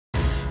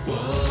You're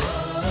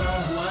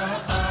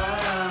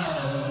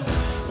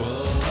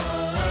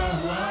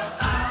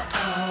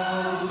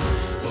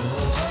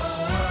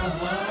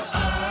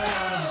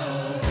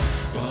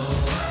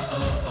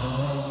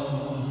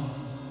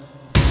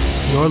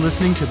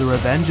listening to the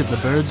Revenge of the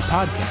Birds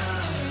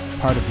podcast,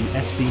 part of the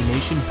SB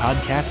Nation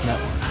Podcast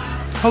Network,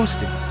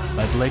 hosted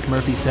by Blake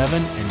Murphy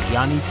 7 and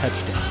Johnny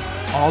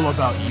Touchdown, all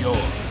about your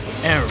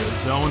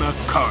Arizona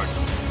Cardinals.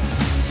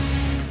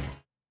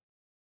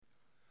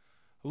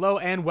 Hello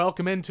and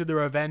welcome into the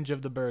Revenge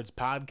of the Birds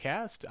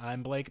podcast.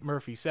 I'm Blake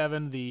Murphy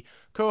 7, the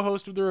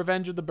co-host of the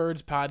Revenge of the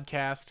Birds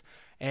podcast,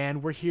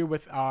 and we're here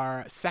with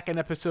our second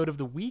episode of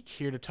the week,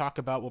 here to talk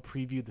about, we'll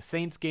preview the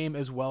Saints game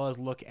as well as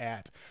look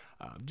at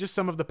just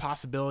some of the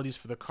possibilities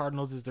for the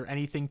Cardinals. Is there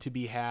anything to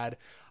be had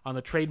on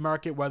the trade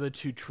market, whether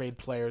to trade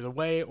players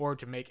away or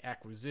to make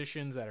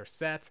acquisitions that are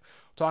set?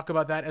 We'll talk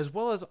about that, as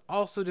well as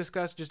also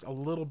discuss just a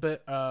little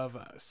bit of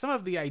some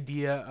of the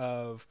idea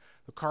of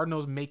the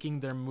Cardinals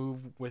making their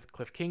move with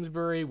Cliff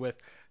Kingsbury, with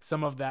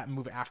some of that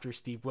move after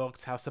Steve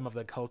Wilks, how some of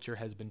the culture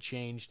has been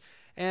changed,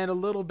 and a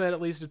little bit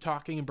at least of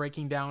talking and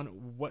breaking down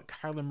what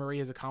Kyler Murray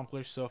has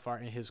accomplished so far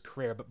in his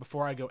career. But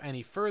before I go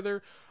any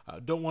further,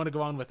 don't want to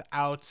go on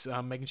without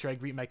making sure I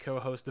greet my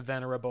co-host, the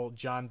Venerable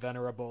John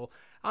Venerable,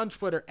 on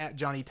Twitter at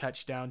Johnny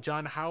Touchdown.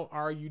 John, how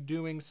are you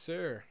doing,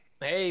 sir?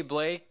 Hey,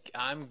 Blake.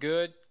 I'm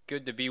good.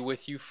 Good to be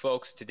with you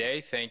folks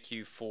today. Thank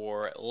you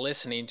for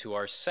listening to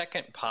our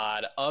second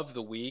pod of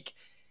the week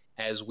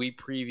as we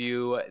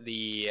preview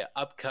the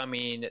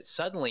upcoming,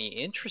 suddenly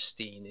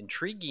interesting,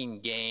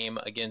 intriguing game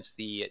against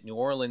the New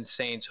Orleans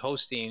Saints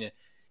hosting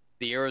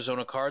the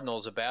Arizona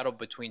Cardinals, a battle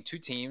between two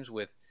teams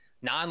with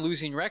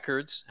non-losing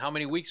records. How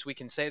many weeks we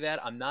can say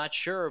that, I'm not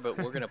sure, but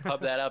we're going to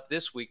pub that up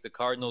this week. The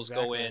Cardinals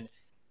go in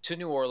to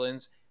New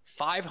Orleans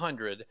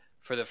 500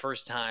 for the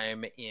first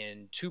time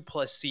in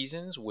 2+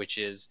 seasons, which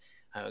is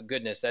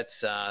goodness,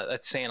 that's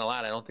saying a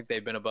lot. I don't think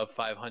they've been above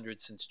 500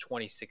 since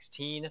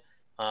 2016.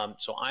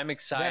 So I'm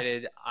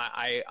excited.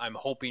 Yeah. I'm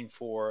hoping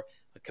for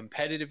a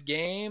competitive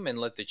game and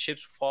let the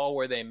chips fall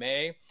where they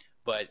may.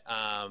 But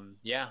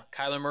yeah,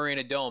 Kyler Murray in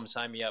a dome,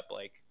 sign me up,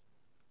 Blake.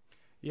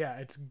 Yeah,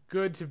 it's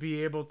good to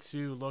be able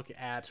to look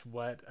at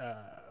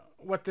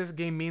what this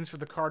game means for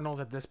the Cardinals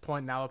at this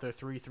point. Now that they're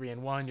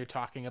 3-3-1, you're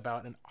talking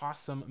about an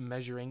awesome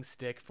measuring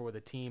stick for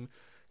the team,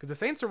 because the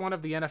Saints are one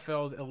of the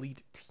NFL's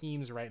elite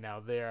teams right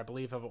now. They, I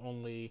believe, have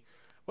only,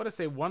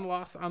 one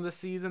loss on the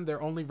season.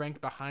 They're only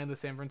ranked behind the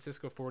San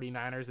Francisco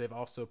 49ers. They've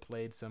also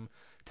played some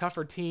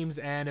tougher teams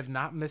and have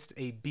not missed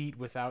a beat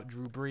without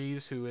Drew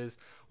Brees, who is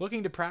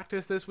looking to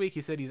practice this week.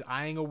 He said he's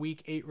eyeing a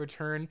Week 8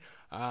 return.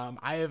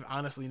 I have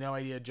honestly no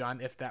idea,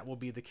 John, if that will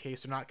be the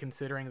case or not,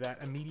 considering that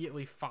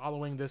immediately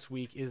following this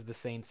week is the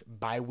Saints'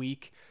 bye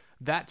week.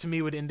 That to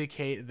me would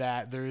indicate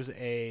that there's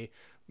a,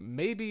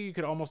 maybe you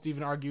could almost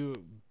even argue,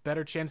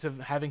 better chance of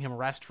having him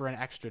rest for an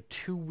extra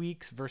 2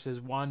 weeks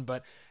versus 1.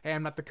 But hey,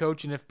 I'm not the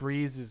coach, and if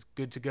Brees is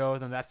good to go,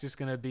 then that's just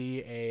going to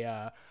be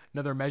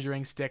another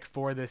measuring stick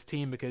for this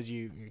team, because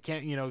you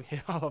can't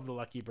hit all of the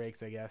lucky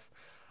breaks, I guess.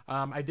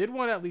 I did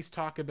want to at least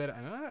talk a bit.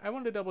 I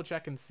wanted to double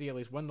check and see at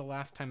least when the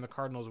last time the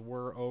Cardinals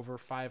were over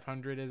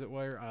 500, as it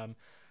were.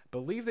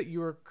 Believe that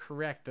you were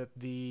correct that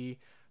the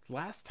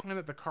last time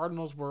that the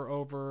Cardinals were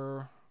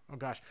over. Oh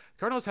gosh,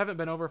 Cardinals haven't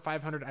been over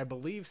 500, I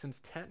believe, since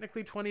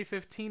technically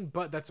 2015,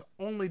 but that's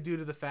only due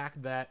to the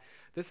fact that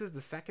this is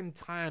the second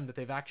time that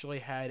they've actually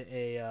had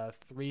a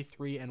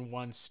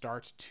 3-3-1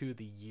 start to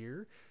the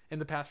year in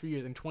the past few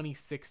years. In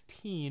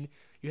 2016,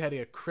 you had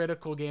a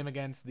critical game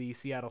against the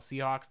Seattle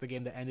Seahawks, the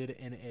game that ended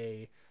in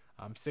a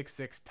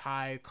 6-6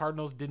 tie.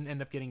 Cardinals didn't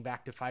end up getting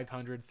back to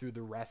 500 through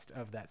the rest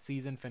of that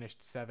season, finished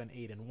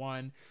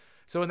 7-8-1.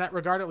 So in that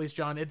regard, at least,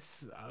 John,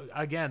 it's,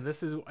 again,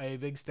 this is a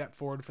big step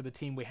forward for the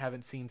team we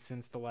haven't seen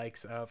since the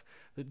likes of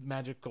the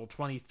magical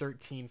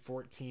 2013,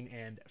 14,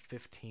 and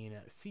 15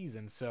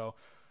 season. So,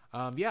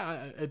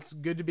 yeah, it's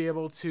good to be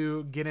able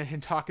to get in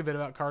and talk a bit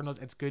about Cardinals.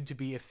 It's good to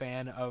be a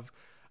fan of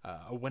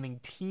a winning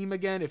team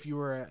again. If you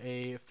were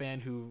a fan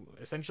who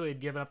essentially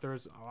had given up, there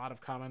was a lot of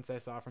comments I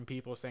saw from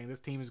people saying this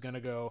team is going to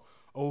go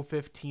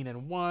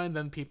 0-15-1.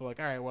 Then people like,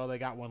 all right, well, they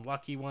got one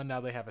lucky one. Now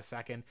they have a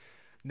second.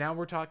 Now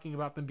we're talking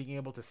about them being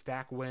able to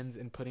stack wins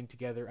and putting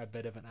together a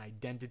bit of an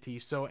identity.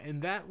 So in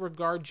that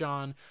regard,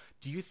 John,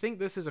 do you think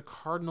this is a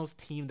Cardinals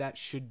team that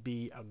should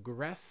be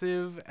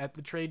aggressive at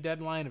the trade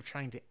deadline of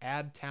trying to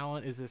add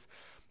talent? Is this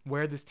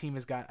where this team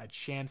has got a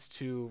chance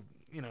to,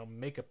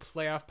 make a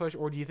playoff push?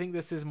 Or do you think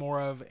this is more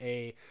of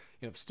a,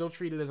 still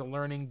treat it as a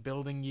learning,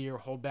 building year,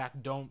 hold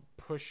back, don't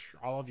push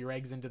all of your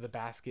eggs into the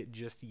basket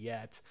just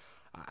yet?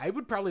 I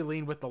would probably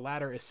lean with the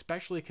latter,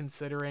 especially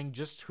considering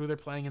just who they're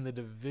playing in the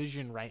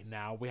division right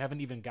now. We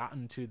haven't even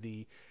gotten to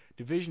the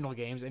divisional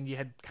games, and you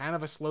had kind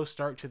of a slow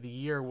start to the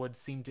year would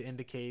seem to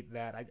indicate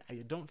that. I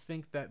don't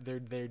think that they're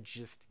there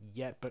just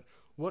yet, but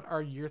what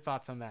are your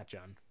thoughts on that,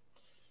 John?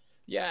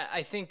 Yeah,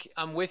 I think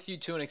I'm with you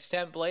to an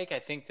extent, Blake. I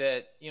think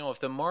that, if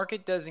the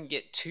market doesn't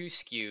get too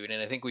skewed,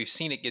 and I think we've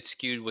seen it get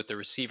skewed with the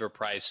receiver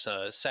price,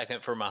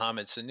 second for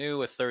Mohamed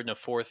Sanu, a third and a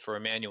fourth for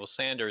Emmanuel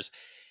Sanders.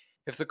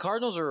 If the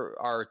Cardinals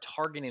are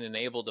targeting and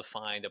able to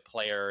find a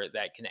player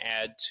that can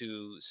add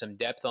to some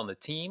depth on the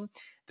team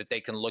that they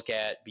can look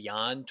at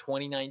beyond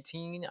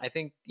 2019, I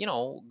think,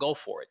 go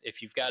for it.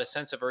 If you've got a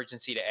sense of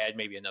urgency to add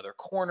maybe another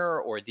corner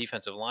or a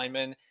defensive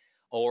lineman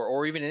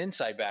or even an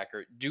inside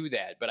backer, do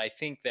that. But I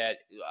think that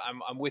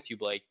I'm with you,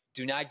 Blake.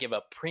 Do not give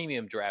up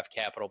premium draft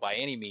capital by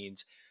any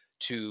means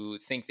to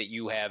think that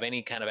you have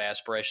any kind of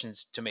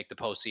aspirations to make the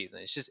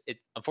postseason.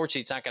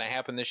 Unfortunately, it's not going to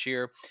happen this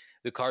year.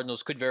 The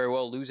Cardinals could very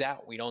well lose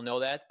out. We don't know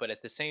that, but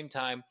at the same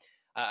time,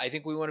 I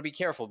think we want to be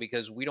careful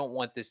because we don't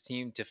want this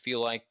team to feel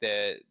like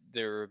that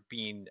they're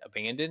being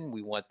abandoned.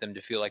 We want them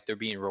to feel like they're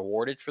being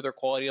rewarded for their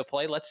quality of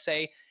play. Let's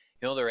say,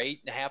 they're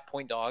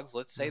 8.5-point dogs.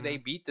 Let's say they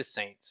beat the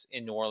Saints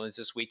in New Orleans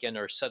this weekend,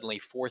 or suddenly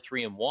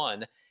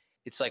 4-3-1.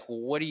 It's like,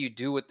 well, what do you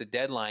do with the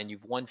deadline?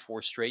 You've won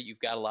 4 straight.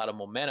 You've got a lot of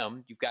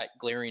momentum. You've got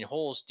glaring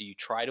holes. Do you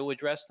try to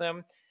address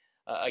them?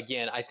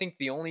 Again, I think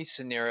the only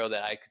scenario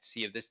that I could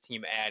see of this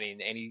team adding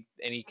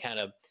any kind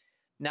of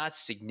not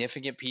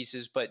significant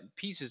pieces, but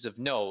pieces of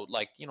note,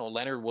 like,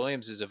 Leonard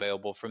Williams is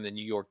available from the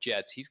New York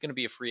Jets. He's going to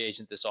be a free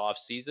agent this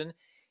offseason.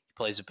 He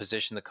plays a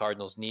position the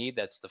Cardinals need.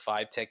 That's the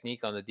 5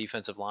 technique on the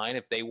defensive line.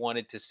 If they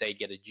wanted to, say,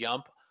 get a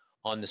jump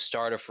on the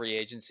start of free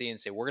agency and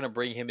say, we're going to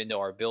bring him into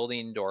our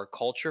building, into our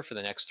culture for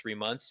the next 3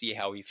 months, see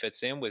how he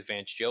fits in with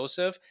Vance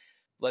Joseph.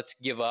 Let's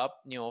give up,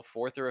 a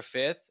 4th or a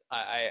 5th.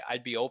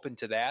 I'd be open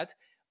to that.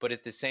 But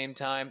at the same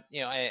time,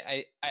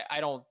 I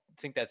don't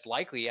think that's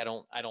likely. I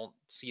don't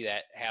see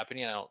that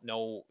happening. I don't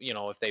know,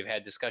 if they've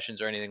had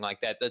discussions or anything like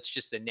that. That's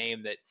just a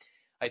name that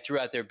I threw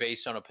out there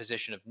based on a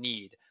position of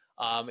need.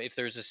 If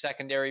there's a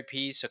secondary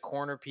piece, a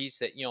corner piece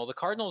that, the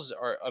Cardinals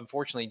are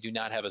unfortunately do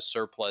not have a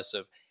surplus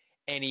of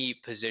any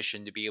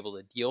position to be able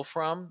to deal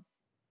from.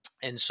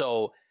 And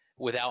so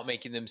without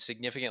making them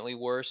significantly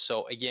worse.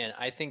 So again,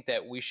 I think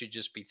that we should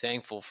just be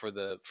thankful for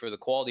the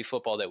quality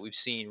football that we've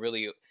seen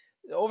really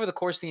over the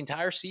course of the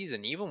entire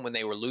season, even when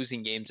they were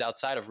losing games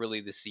outside of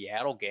really the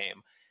Seattle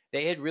game.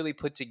 They had really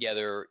put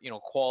together,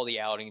 quality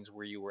outings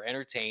where you were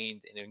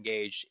entertained and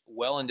engaged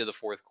well into the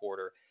 4th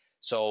quarter.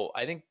 So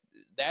I think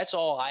that's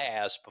all I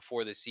asked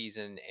before the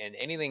season, and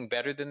anything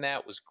better than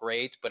that was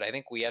great. But I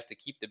think we have to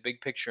keep the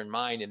big picture in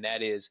mind, and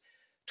that is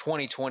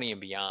 2020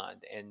 and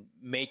beyond, and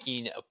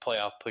making a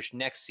playoff push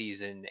next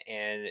season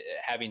and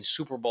having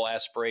Super Bowl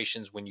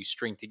aspirations when you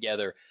string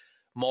together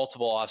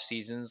multiple off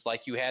seasons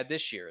like you had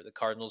this year. The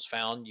Cardinals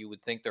found, you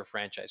would think, their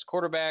franchise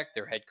quarterback,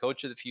 their head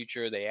coach of the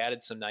future. They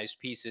added some nice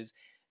pieces.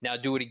 Now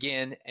do it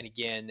again and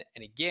again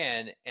and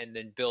again, and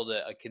then build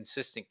a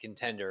consistent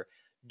contender.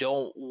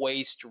 Don't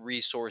waste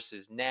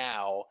resources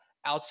now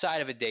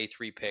outside of a day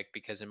 3 pick,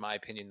 because in my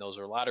opinion, those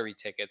are lottery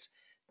tickets.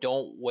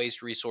 Don't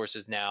waste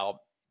resources now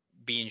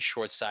being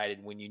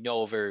short-sighted when you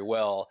know very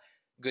well,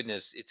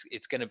 goodness,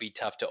 it's going to be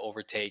tough to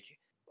overtake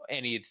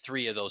any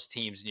 3 of those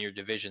teams in your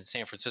division.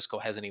 San Francisco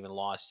hasn't even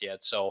lost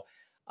yet. So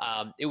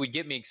it would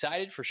get me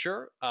excited for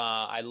sure.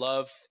 I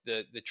love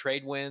the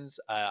trade wins.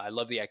 I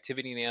love the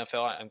activity in the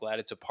NFL. I'm glad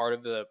it's a part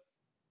of the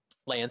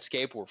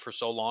landscape where for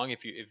so long,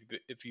 if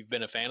you've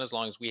been a fan as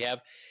long as we have,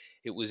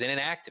 it was in an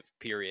active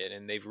period,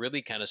 and they've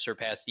really kind of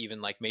surpassed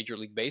even like Major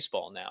League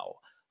Baseball now.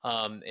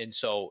 And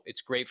so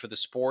it's great for the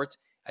sport.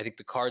 I think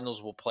the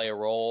Cardinals will play a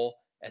role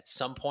at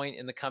some point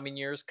in the coming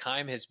years.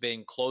 Keim has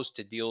been close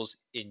to deals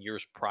in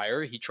years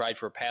prior. He tried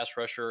for a pass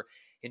rusher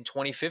in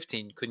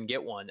 2015, couldn't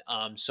get one.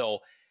 So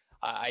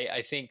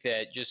I think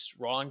that just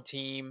wrong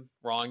team,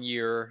 wrong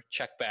year,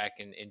 check back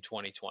in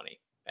 2020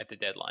 at the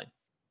deadline.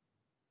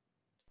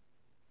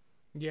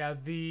 Yeah,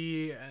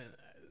 the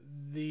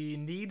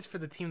needs for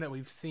the team that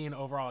we've seen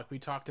overall, like we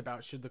talked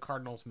about, should the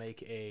Cardinals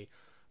make a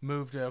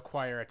move to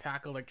acquire a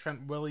tackle like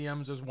Trent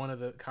Williams was one of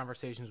the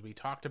conversations we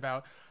talked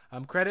about.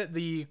 Credit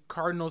the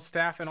Cardinals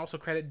staff and also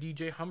credit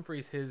DJ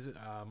Humphries. His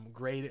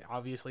grade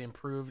obviously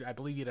improved. I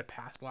believe he had a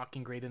pass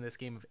blocking grade in this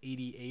game of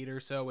 88 or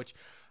so, which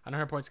on a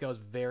 100-point scale is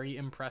very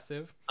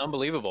impressive.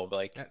 Unbelievable,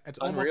 Blake. It's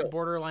Unreal. almost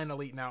borderline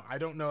elite now. I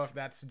don't know if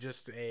that's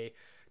just a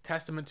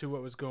testament to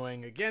what was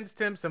going against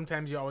him.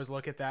 Sometimes you always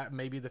look at that,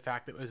 maybe the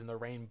fact that it was in the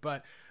rain,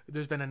 but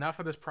there's been enough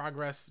of this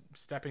progress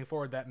stepping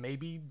forward that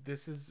maybe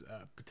this is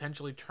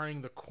potentially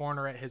turning the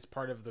corner at his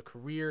part of the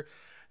career.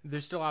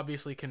 There's still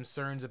obviously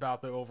concerns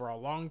about the overall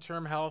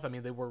long-term health. I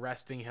mean, they were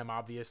resting him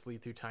obviously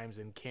through times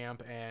in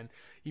camp, and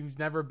he's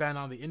never been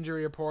on the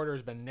injury report or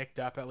has been nicked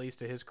up, at least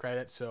to his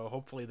credit, so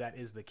hopefully that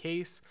is the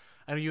case.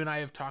 I know you and I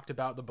have talked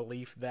about the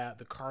belief that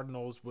the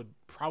Cardinals would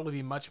probably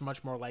be much,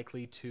 much more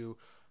likely to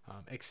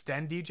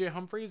extend DJ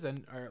Humphries,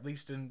 and or at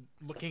least in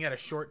looking at a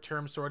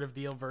short-term sort of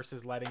deal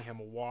versus letting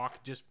him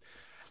walk, just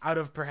out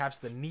of perhaps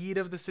the need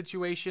of the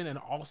situation and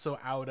also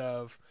out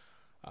of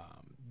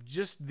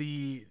just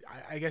the,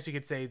 I guess you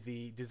could say,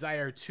 the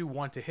desire to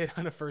want to hit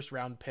on a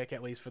first-round pick,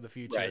 at least for the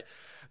future. Right.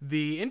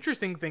 The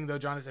interesting thing, though,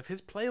 John, is if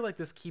his play like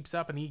this keeps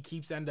up and he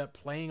keeps end up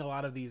playing a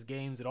lot of these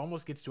games, it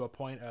almost gets to a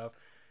point of,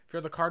 if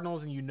you're the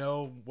Cardinals and you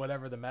know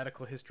whatever the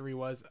medical history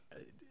was,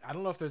 I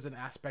don't know if there's an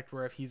aspect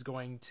where if he's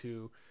going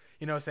to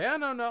say, oh,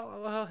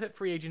 no, I'll hit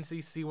free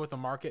agency, see what the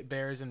market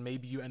bears, and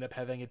maybe you end up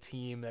having a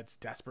team that's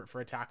desperate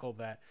for a tackle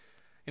that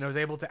is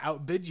able to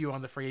outbid you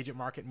on the free agent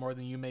market more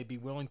than you may be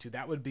willing to.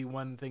 That would be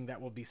one thing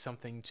that will be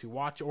something to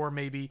watch. Or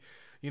maybe,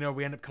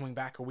 we end up coming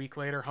back a week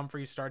later.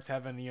 Humphreys starts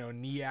having,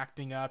 knee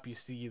acting up. You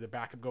see the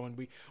backup going.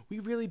 We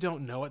really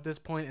don't know at this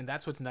point, and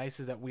that's what's nice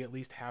is that we at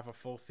least have a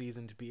full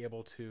season to be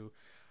able to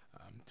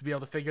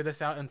figure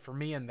this out. And for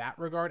me, in that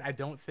regard, I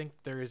don't think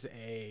there's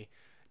a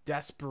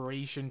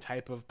desperation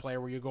type of player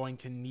where you're going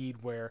to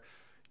need where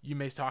you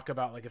may talk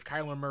about like if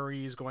Kyler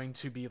Murray is going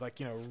to be like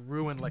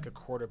ruined like a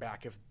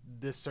quarterback if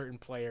this certain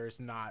player is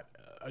not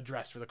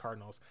addressed for the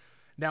Cardinals.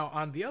 Now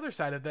on the other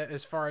side of that,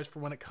 as far as for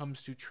when it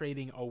comes to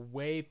trading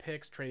away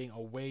picks, trading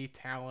away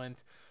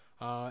talent,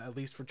 at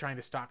least for trying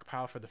to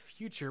stockpile for the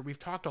future, we've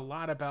talked a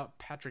lot about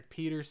Patrick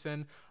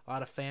Peterson. A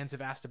lot of fans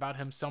have asked about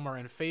him. Some are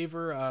in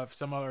favor of,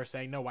 some are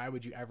saying no. Why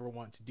would you ever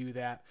want to do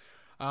that?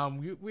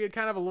 We had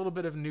kind of a little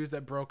bit of news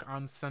that broke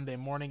on Sunday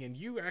morning, and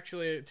you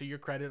actually, to your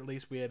credit at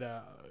least, we had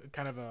a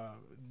kind of a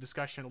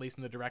discussion, at least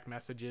in the direct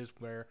messages,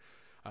 where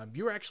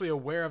you were actually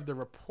aware of the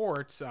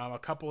reports a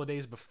couple of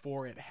days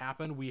before it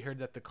happened. We heard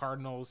that the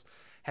Cardinals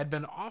had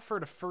been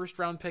offered a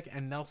first-round pick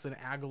and Nelson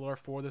Aguilar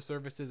for the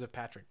services of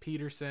Patrick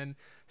Peterson.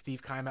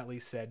 Steve Keim at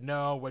least said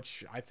no,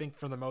 which I think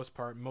for the most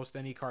part, most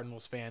any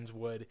Cardinals fans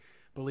would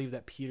believe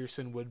that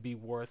Peterson would be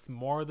worth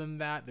more than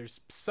that. There's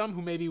some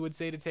who maybe would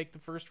say to take the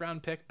first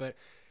round pick, but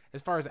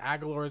as far as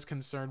Aguilar is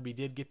concerned, we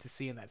did get to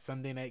see in that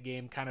Sunday night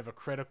game kind of a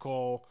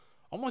critical,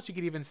 almost you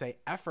could even say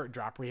effort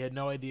drop where he had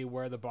no idea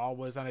where the ball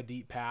was on a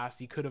deep pass.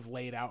 He could have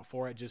laid out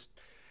for it, just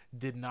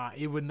did not.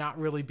 It would not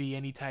really be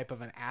any type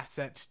of an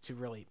asset to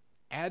really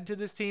add to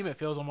this team. It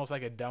feels almost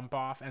like a dump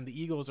off, and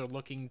the Eagles are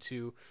looking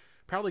to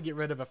probably get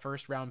rid of a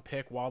first round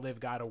pick while they've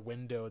got a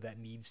window that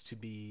needs to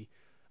be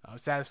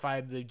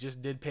satisfied. They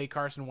just did pay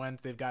Carson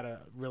Wentz. They've got a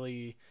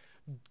really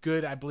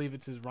good, I believe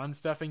it's his run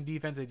stuffing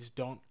defense. They just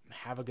don't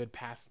have a good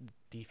pass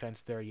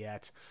defense there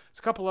yet. There's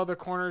a couple other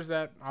corners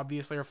that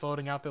obviously are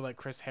floating out there, like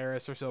Chris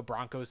Harris or so.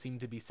 Broncos seem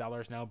to be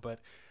sellers now, but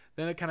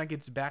then it kind of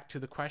gets back to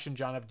the question,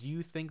 John, of do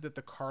you think that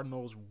the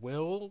Cardinals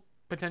will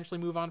potentially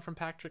move on from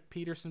Patrick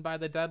Peterson by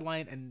the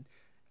deadline? And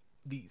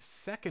the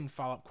second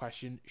follow-up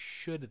question,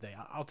 should they?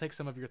 I'll take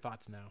some of your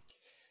thoughts now.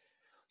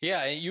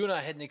 Yeah, you and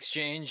I had an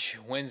exchange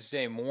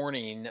Wednesday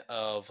morning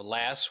of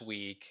last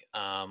week,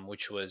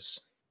 which was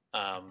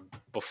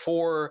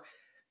before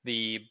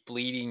the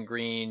Bleeding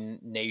Green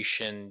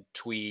Nation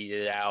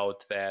tweeted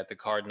out that the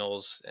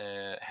Cardinals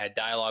had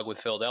dialogue with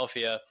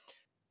Philadelphia.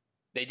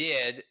 They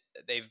did.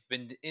 They've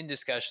been in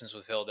discussions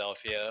with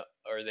Philadelphia,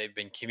 or they've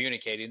been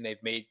communicating.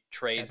 They've made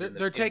trades. Yeah,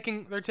 they're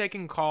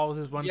taking calls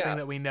is one thing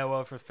that we know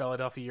of for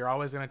Philadelphia. You're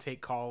always going to take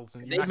calls,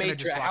 and you're not going to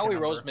just block Howie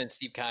Roseman and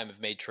Steve Keim have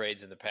made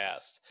trades in the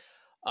past.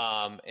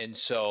 And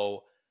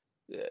so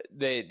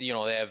they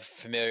have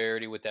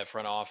familiarity with that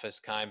front office.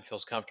 Keim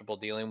feels comfortable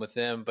dealing with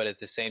them, but at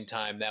the same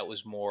time, that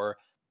was more,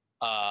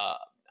 I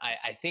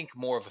think,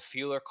 more of a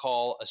feeler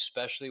call,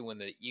 especially when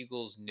the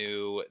Eagles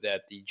knew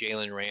that the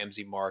Jalen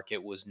Ramsey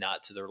market was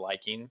not to their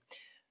liking.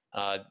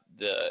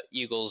 The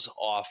Eagles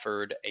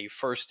offered a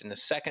first and a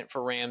second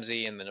for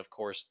Ramsey, and then, of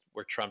course,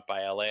 were trumped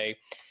by LA.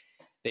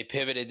 They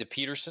pivoted to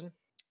Peterson.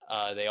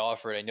 They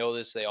offered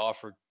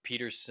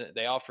Peterson.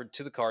 They offered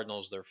to the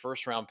Cardinals their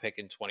first round pick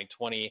in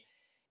 2020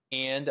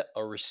 and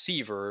a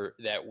receiver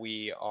that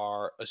we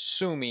are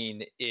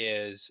assuming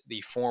is the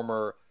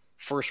former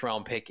first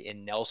round pick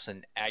in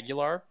Nelson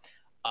Aguilar.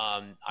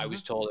 I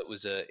was told it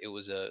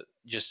was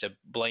just a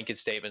blanket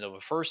statement of a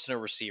first and a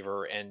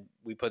receiver, and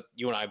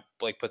you and I,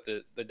 Blake, put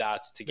the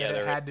dots together.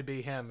 That it had to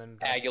be him, and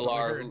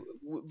Aguilar,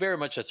 very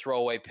much a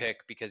throwaway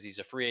pick because he's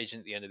a free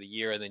agent at the end of the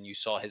year, and then you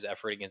saw his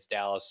effort against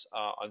Dallas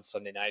on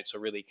Sunday night, so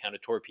really kind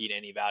of torpedoed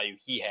any value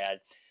he had.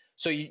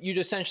 So you'd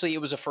essentially,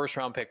 it was a first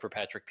round pick for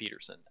Patrick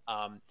Peterson,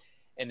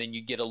 and then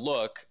you get a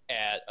look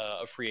at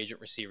a free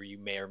agent receiver you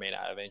may or may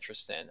not have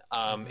interest in,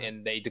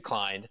 and they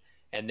declined.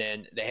 And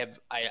then they have,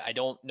 I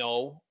don't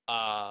know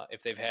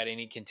if they've had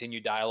any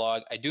continued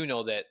dialogue. I do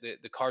know that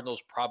the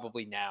Cardinals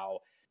probably now,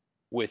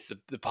 with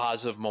the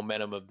positive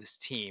momentum of this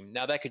team,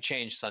 now that could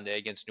change Sunday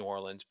against New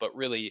Orleans, but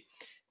really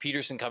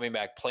Peterson coming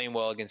back, playing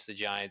well against the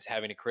Giants,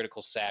 having a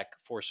critical sack,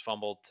 forced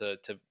fumble to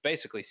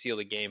basically seal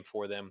the game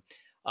for them,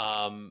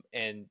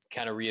 and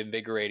kind of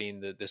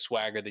reinvigorating the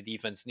swagger the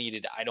defense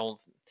needed. I don't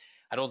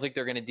think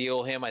they're going to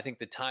deal him. I think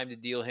the time to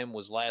deal him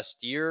was last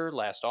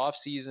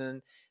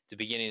offseason, the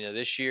beginning of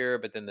this year,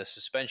 but then the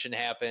suspension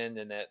happened,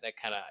 and that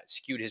kind of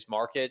skewed his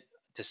market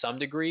to some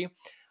degree.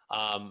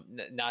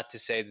 Not to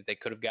say that they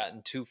could have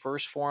gotten two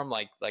first for him,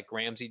 like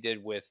Ramsey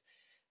did with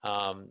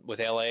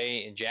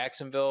LA and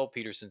Jacksonville.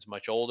 Peterson's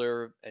much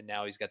older, and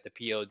now he's got the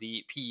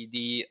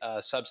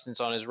PED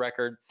substance on his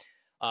record.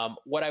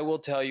 What I will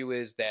tell you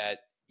is that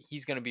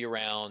he's going to be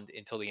around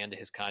until the end of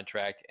his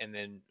contract, and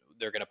then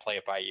they're going to play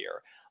it by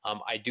ear.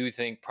 I do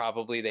think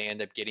probably they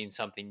end up getting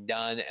something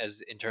done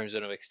as in terms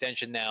of an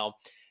extension now,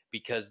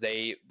 because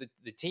the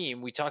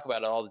team, we talk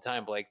about it all the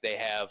time, Blake, they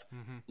have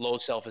low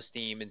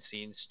self-esteem and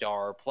seeing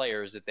star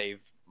players that they've,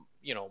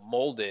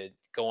 molded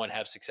go and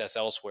have success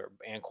elsewhere.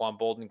 Anquan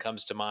Bolden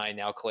comes to mind,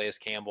 now Calais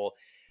Campbell.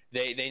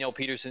 they know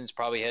Peterson's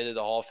probably headed to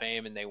the Hall of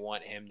Fame, and they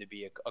want him to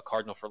be a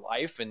Cardinal for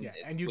life. Yeah, And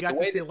and you with the got to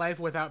way see that life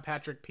without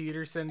Patrick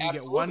Peterson. You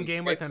get one absolutely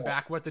game with great him point.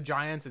 back with the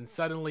Giants, and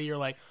suddenly you're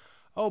like,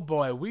 oh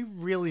boy, we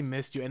really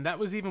missed you. And that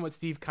was even what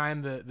Steve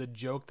Keim, the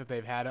joke that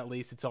they've had, at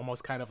least. It's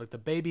almost kind of like the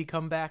baby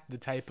comeback, the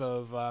type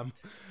of Well,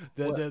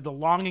 the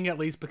longing, at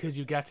least, because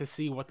you got to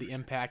see what the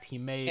impact he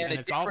made. and And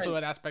a it's also difference.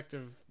 an aspect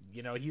of,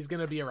 he's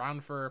going to be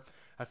around for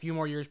a few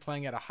more years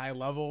playing at a high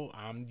level.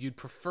 You'd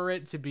prefer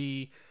it to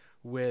be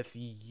with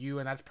you,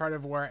 and that's part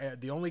of where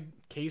the only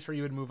case where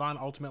you would move on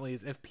ultimately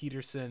is if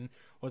Peterson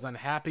was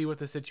unhappy with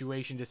the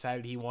situation,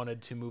 decided he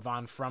wanted to move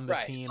on from the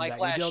Right. team Like that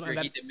you last dealt, year and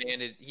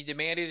that's he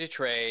demanded a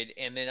trade,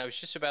 and then I was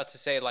just about to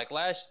say like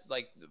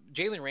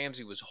Jalen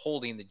Ramsey was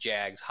holding the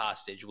Jags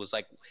hostage, was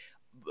like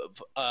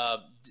uh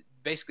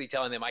basically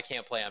telling them I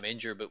can't play, I'm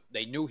injured, but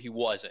they knew he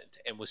wasn't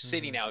and was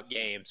sitting mhm. out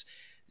games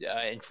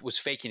and was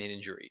faking an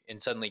injury and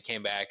suddenly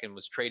came back and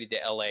was traded to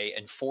LA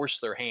and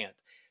forced their hand.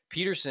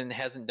 Peterson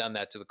hasn't done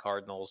that to the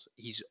Cardinals.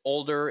 He's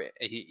older.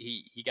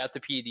 He got the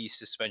PED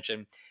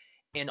suspension.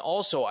 And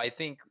also, I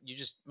think you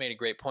just made a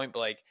great point, but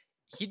like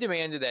he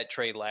demanded that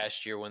trade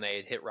last year when they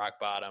had hit rock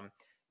bottom.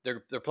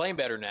 They're playing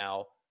better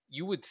now.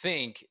 You would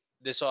think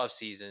this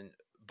offseason,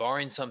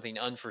 barring something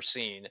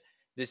unforeseen,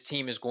 this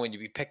team is going to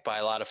be picked by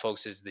a lot of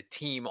folks as the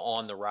team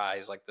on the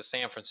rise, like the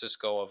San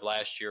Francisco of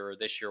last year or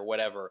this year, or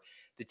whatever,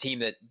 the team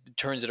that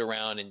turns it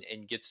around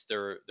and gets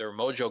their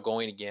mojo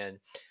going again.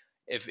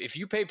 If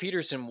you pay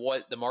Peterson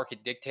what the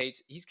market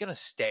dictates, he's going to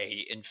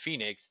stay in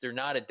Phoenix. They're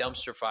not a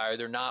dumpster fire.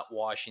 They're not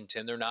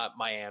Washington. They're not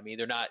Miami.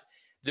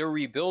 They're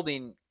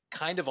rebuilding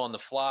kind of on the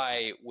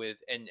fly with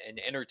an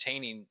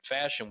entertaining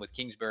fashion with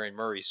Kingsbury and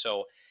Murray.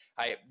 So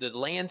the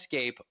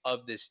landscape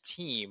of this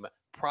team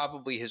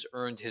probably has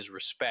earned his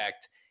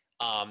respect.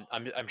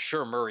 I'm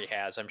sure Murray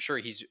has. I'm sure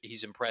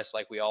he's impressed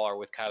like we all are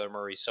with Kyler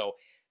Murray. So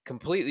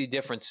completely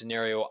different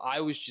scenario. I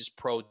was just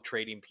pro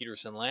trading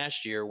Peterson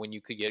last year when you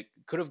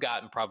could have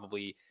gotten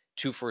probably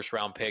 2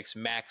 first-round picks,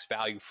 max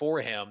value for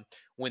him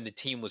when the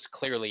team was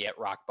clearly at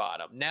rock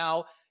bottom.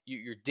 Now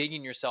you're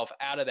digging yourself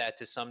out of that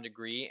to some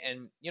degree,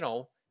 and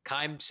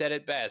Keim said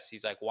it best.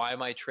 He's like, "Why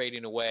am I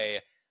trading away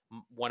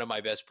one of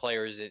my best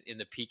players in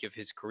the peak of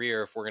his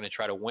career if we're going to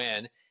try to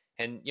win?"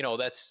 And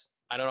that's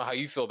I don't know how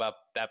you feel about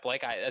that,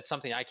 Blake. That's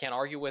something I can't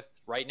argue with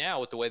right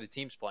now with the way the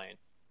team's playing.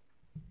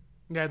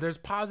 Yeah, there's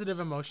positive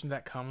emotion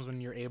that comes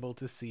when you're able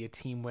to see a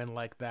team win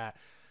like that.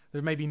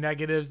 There may be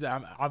negatives.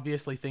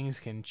 Obviously, things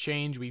can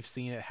change. We've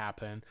seen it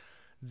happen.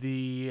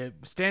 The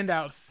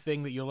standout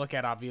thing that you look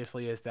at,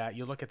 obviously, is that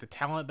you look at the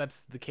talent.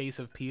 That's the case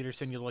of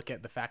Peterson. You look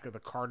at the fact that the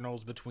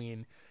Cardinals,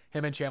 between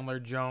him and Chandler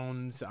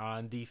Jones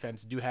on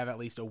defense, do have at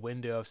least a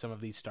window of some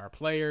of these star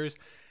players.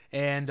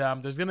 And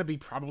there's going to be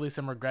probably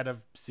some regret of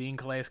seeing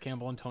Calais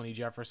Campbell and Tony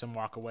Jefferson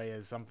walk away,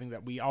 as something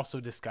that we also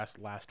discussed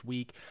last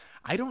week.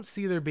 I don't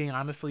see there being,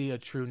 honestly, a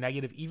true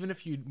negative, even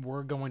if you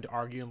were going to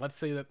argue. And let's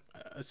say that,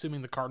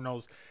 assuming the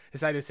Cardinals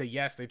decide to say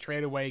yes, they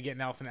trade away, get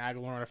Nelson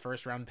Aguilar on a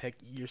first-round pick,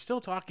 you're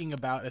still talking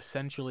about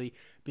essentially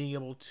being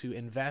able to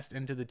invest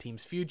into the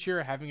team's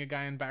future, having a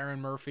guy in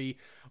Byron Murphy,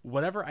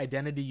 whatever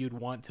identity you'd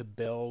want to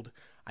build.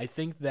 I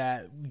think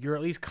that you're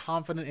at least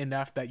confident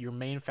enough that your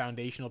main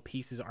foundational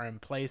pieces are in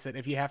place, that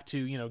if you have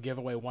to, give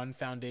away one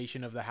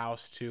foundation of the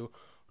house to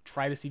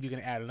try to see if you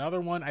can add another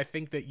one, I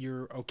think that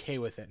you're okay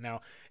with it.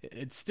 Now,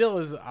 it still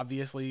is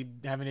obviously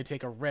having to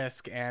take a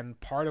risk, and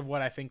part of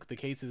what I think the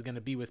case is going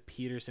to be with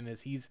Peterson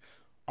is he's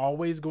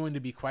always going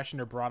to be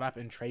questioned or brought up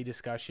in trade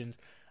discussions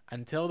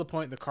until the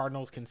point the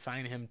Cardinals can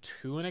sign him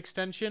to an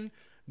extension.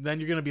 Then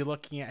you're going to be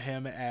looking at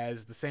him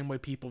as the same way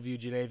people view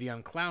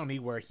Jadeveon Clowney,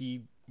 where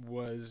he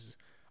was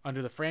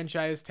under the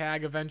franchise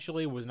tag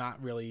eventually, was not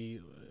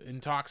really in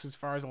talks as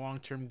far as a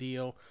long-term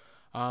deal.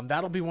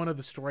 That'll be one of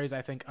the stories,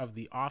 I think, of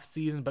the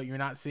offseason, but you're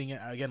not seeing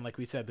it. Again, like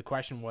we said, the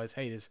question was,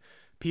 hey, is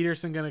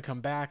Peterson going to come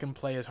back and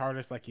play his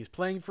hardest like he's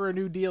playing for a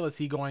new deal? Is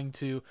he going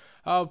to,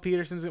 we're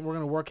going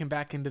to work him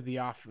back into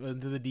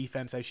the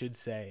defense, I should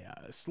say,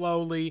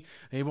 slowly.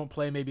 He won't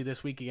play maybe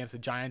this week against the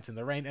Giants in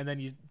the rain, and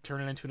then you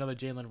turn it into another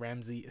Jalen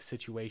Ramsey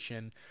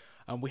situation.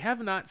 We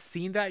have not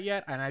seen that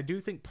yet, and I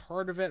do think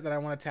part of it that I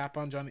want to tap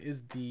on, John,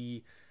 is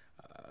the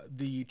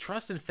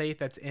trust and faith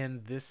that's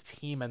in this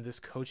team and this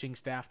coaching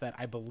staff that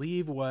I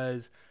believe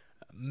was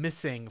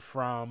missing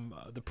from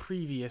the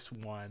previous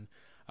one.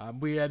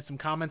 We had some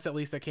comments, at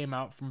least, that came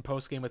out from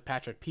post-game with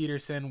Patrick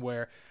Peterson,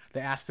 where they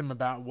asked him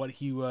about what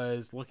he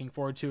was looking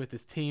forward to with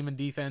his team and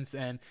defense,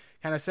 and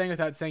kind of saying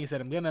without saying, he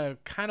said, I'm going to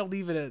kind of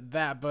leave it at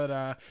that, but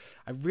I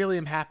really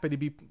am happy to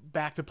be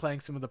back to playing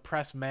some of the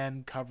press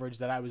man coverage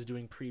that I was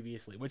doing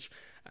previously, which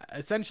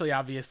essentially,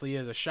 obviously,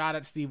 is a shot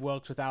at Steve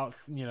Wilks without,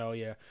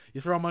 you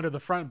throw him under the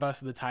front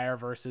bus of the tire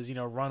versus,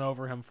 run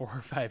over him 4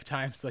 or 5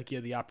 times like you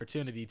had the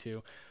opportunity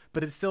to.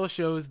 But it still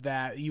shows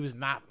that he was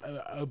not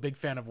a big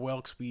fan of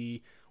Wilks.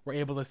 We were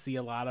able to see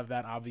a lot of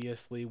that,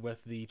 obviously,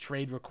 with the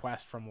trade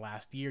request from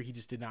last year. He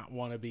just did not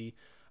want to be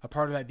a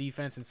part of that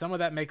defense. And some of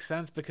that makes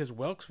sense because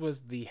Wilks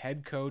was the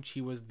head coach.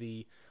 He was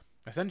the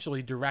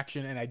essentially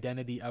direction and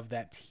identity of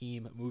that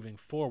team moving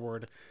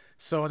forward.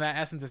 So in that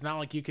essence, it's not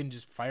like you can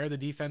just fire the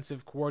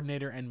defensive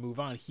coordinator and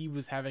move on. He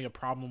was having a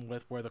problem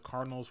with where the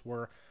Cardinals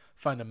were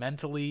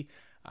fundamentally.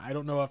 I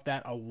don't know if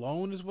that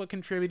alone is what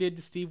contributed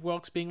to Steve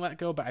Wilks being let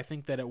go, but I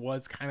think that it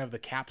was kind of the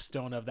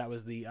capstone of that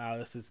was the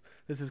this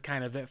is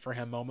kind of it for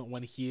him moment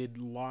when he had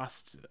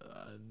lost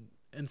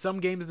in some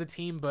games of the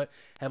team, but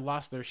had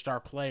lost their star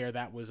player.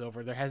 That was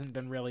over. There hasn't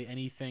been really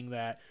anything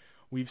that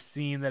we've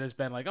seen that has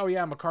been like, oh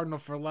yeah, I'm a Cardinal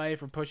for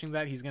life or pushing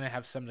that. He's going to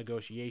have some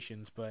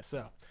negotiations, but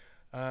so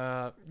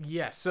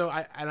yeah. So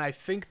I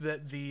think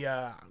that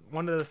the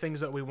one of the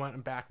things that we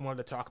went back and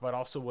wanted to talk about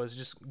also was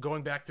just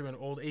going back through an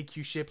old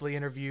AQ Shipley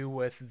interview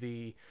with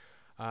the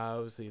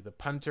was the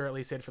punter at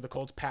least said for the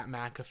Colts, Pat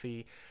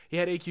McAfee. He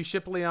had AQ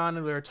Shipley on,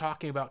 and we were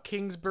talking about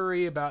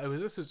Kingsbury. About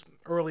this was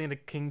early into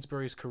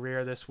Kingsbury's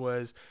career. This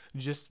was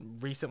just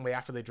recently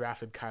after they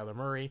drafted Kyler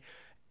Murray.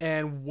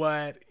 And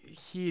what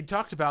he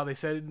talked about, they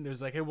said it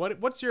was like, "Hey,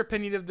 what's your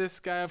opinion of this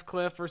guy of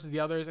Cliff versus the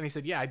others?" And he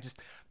said, "Yeah, I just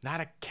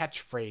not a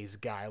catchphrase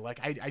guy. Like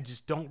I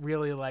just don't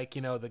really like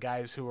the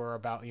guys who are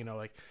about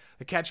like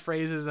the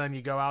catchphrases. And then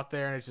you go out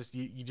there and it's just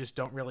you just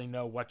don't really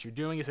know what you're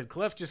doing." He said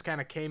Cliff just kind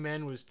of came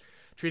in, was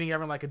treating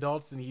everyone like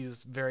adults, and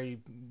he's very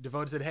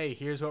devoted. Said, "Hey,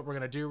 here's what we're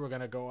gonna do. We're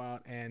gonna go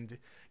out and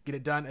get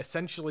it done."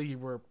 Essentially,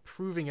 we're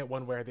proving it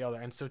one way or the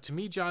other. And so to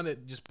me, John,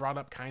 it just brought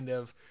up kind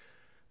of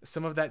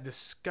some of that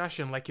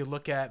discussion. Like you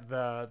look at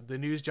the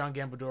news John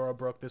Gambadoro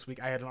broke this week.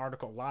 I had an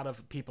article, a lot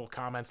of people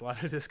comments, a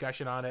lot of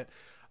discussion on it,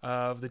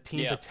 of the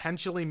team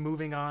potentially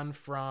moving on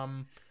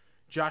from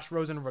Josh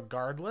Rosen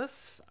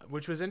regardless,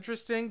 which was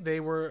interesting. They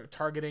were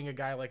targeting a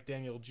guy like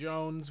Daniel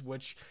Jones,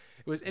 which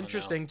was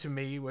interesting to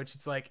me, which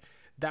it's like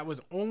that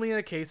was only in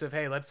a case of,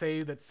 hey, let's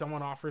say that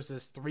someone offers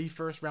us 3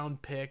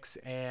 first-round picks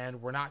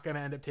and we're not going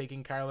to end up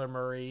taking Kyler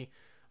Murray.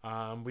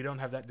 We don't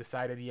have that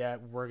decided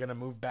yet. We're going to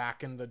move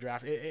back in the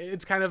draft.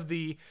 It's kind of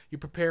you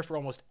prepare for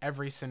almost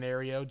every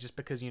scenario just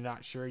because you're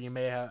not sure. You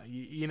may have,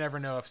 you never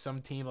know if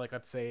some team, like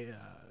let's say,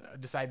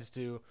 decides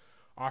to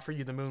offer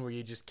you the moon where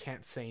you just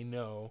can't say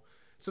no.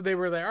 So they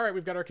were like, all right,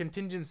 we've got our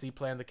contingency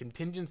plan. The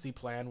contingency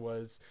plan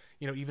was,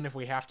 even if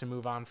we have to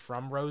move on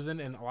from Rosen,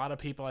 and a lot of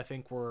people I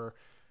think were,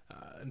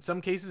 in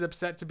some cases,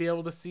 upset to be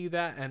able to see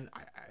that. And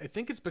I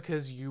think it's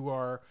because you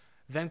are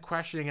then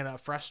questioning and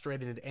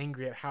frustrated and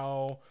angry at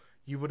how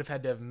you would have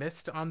had to have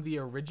missed on the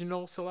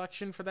original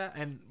selection for that.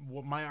 And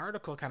what my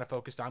article kind of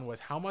focused on was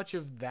how much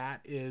of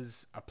that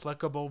is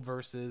applicable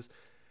versus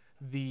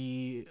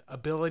the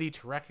ability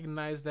to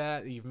recognize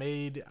that you've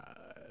made,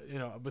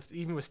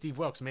 even with Steve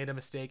Wilks, made a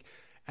mistake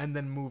and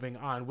then moving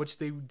on, which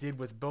they did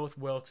with both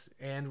Wilks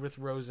and with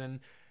Rosen,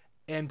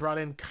 and brought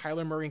in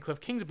Kyler Murray and Cliff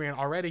Kingsbury. And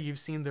already you've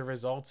seen the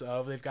results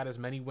of, they've got as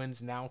many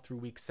wins now through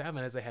week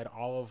 7 as they had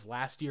all of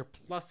last year,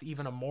 plus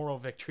even a moral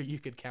victory you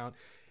could count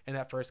in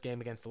that first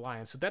game against the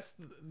Lions. So that's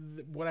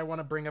what I want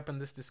to bring up in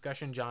this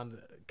discussion, John,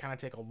 kind of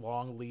take a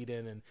long lead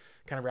in and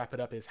kind of wrap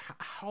it up, is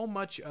how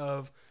much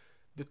of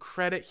the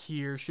credit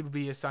here should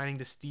we be assigning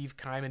to Steve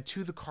Keim and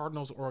to the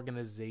Cardinals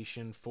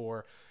organization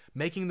for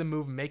making the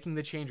move, making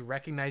the change,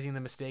 recognizing the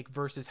mistake,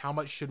 versus how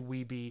much should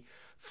we be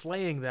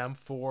flaying them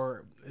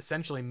for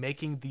essentially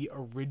making the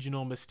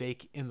original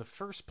mistake in the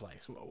first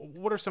place?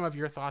 What are some of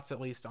your thoughts,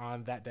 at least,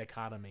 on that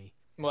dichotomy?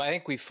 Well, I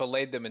think we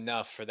filleted them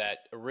enough for that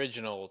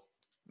original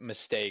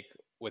mistake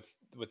with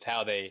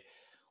how they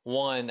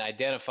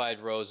identified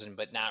Rosen,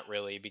 but not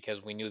really,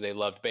 because we knew they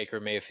loved Baker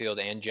Mayfield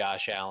and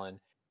Josh Allen,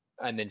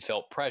 and then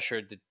felt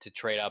pressured to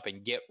trade up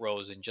and get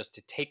Rosen just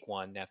to take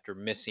one after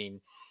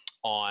missing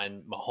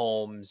on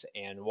Mahomes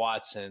and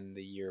Watson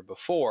the year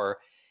before,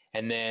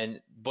 and then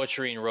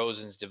butchering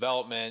Rosen's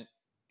development,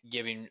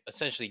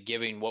 essentially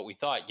giving what we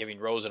thought, giving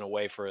Rosen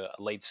away for a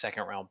late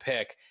second round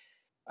pick.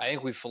 I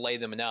think we've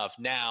filleted them enough.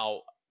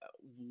 Now,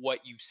 what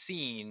you've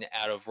seen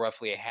out of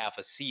roughly a half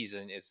a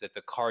season is that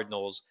the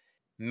Cardinals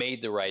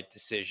made the right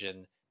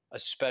decision,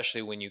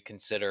 especially when you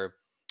consider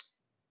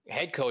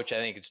head coach. I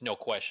think it's no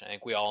question. I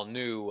think we all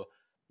knew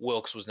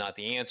Wilks was not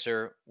the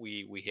answer.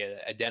 We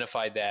had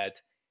identified that,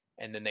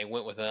 and then they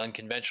went with an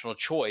unconventional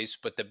choice.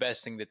 But the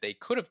best thing that they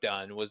could have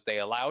done was they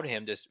allowed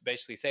him to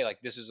basically say, like,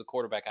 this is the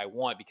quarterback I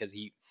want because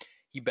he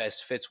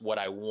best fits what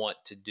I want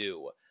to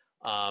do.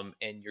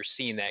 And you're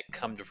seeing that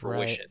come to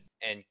fruition. Right.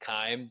 And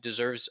Keim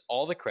deserves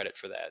all the credit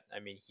for that. I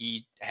mean,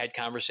 he had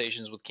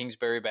conversations with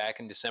Kingsbury back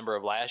in December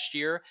of last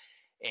year,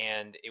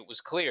 and it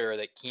was clear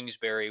that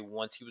Kingsbury,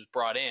 once he was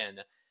brought in,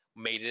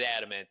 made it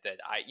adamant that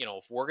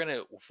if we're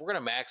gonna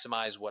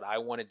maximize what I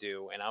want to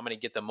do, and I'm gonna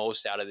get the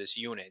most out of this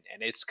unit,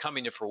 and it's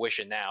coming to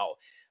fruition now,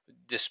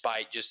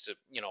 despite just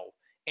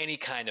any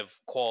kind of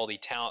quality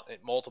talent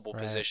at multiple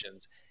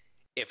positions.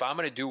 If I'm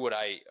going to do what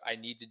I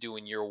need to do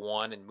in year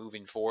one and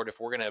moving forward, if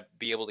we're going to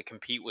be able to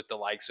compete with the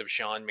likes of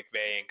Sean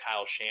McVay and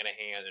Kyle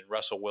Shanahan and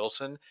Russell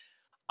Wilson,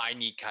 I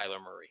need Kyler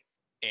Murray.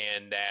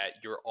 And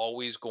that you're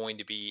always going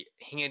to be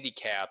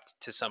handicapped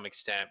to some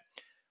extent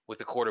with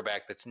a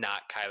quarterback that's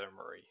not Kyler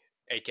Murray,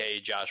 aka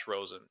Josh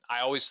Rosen. I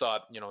always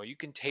thought, you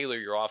can tailor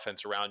your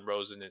offense around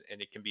Rosen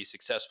and it can be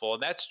successful.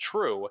 And that's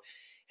true.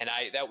 And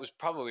that was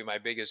probably my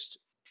biggest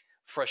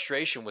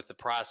frustration with the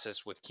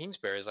process with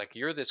Kingsbury is like,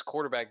 you're this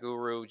quarterback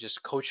guru,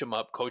 just coach him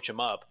up, coach him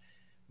up.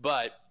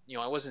 But,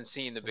 I wasn't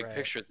seeing the big Right.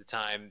 picture at the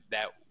time.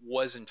 That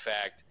was, in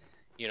fact,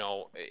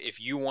 if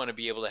you want to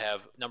be able to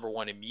have, number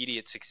one,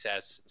 immediate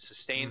success,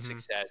 sustained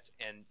success,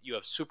 and you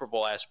have Super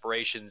Bowl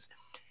aspirations,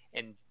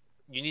 and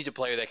you need a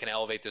player that can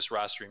elevate this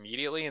roster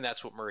immediately, and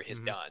that's what Murray has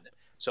done.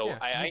 So Yeah.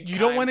 I You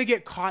don't want to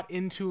get caught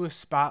into a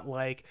spot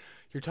like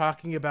you're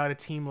talking about a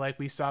team like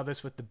we saw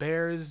this with the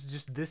Bears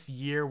just this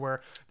year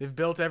where they've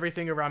built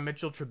everything around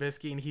Mitchell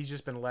Trubisky and he's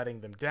just been letting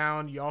them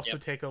down. You also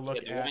take a he look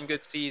had the at one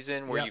good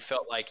season where you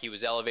felt like he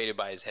was elevated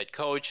by his head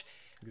coach.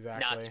 Not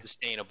exactly.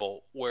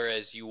 sustainable.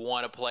 Whereas you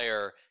want a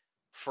player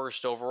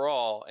first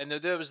overall, and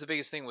that was the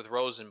biggest thing with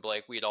Rosen,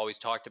 Blake. We had always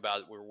talked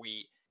about where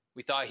we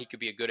thought he could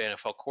be a good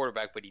NFL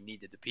quarterback, but he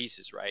needed the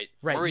pieces, right?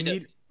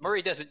 Right.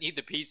 Murray doesn't need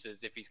the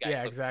pieces if he's got.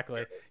 Yeah,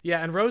 exactly.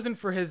 Yeah, and Rosen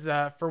for his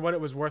for what it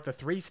was worth, the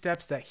 3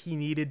 steps that he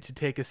needed to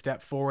take a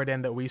step forward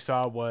and that we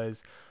saw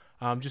was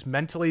just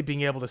mentally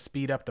being able to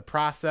speed up the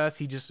process.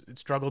 He just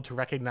struggled to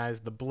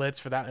recognize the blitz.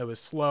 For that, it was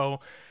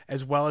slow,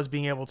 as well as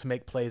being able to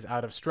make plays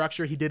out of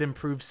structure. He did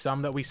improve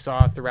some that we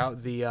saw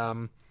throughout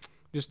the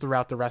just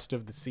throughout the rest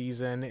of the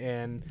season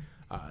and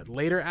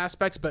later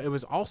aspects, but it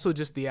was also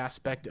just the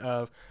aspect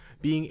of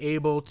being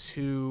able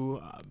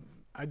to,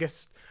 I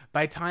guess,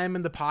 by time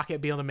in the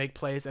pocket, being able to make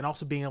plays and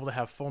also being able to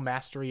have full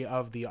mastery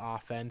of the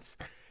offense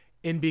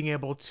in being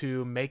able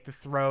to make the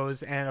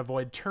throws and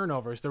avoid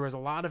turnovers. There was a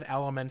lot of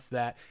elements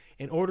that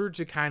in order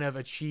to kind of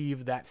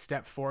achieve that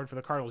step forward for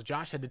the Cardinals,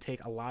 Josh had to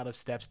take a lot of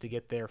steps to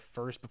get there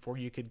first before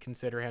you could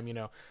consider him,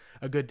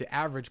 a good to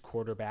average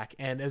quarterback.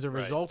 And as a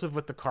result of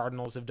what the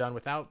Cardinals have done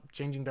without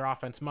changing their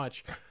offense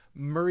much,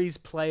 Murray's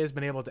play has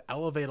been able to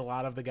elevate a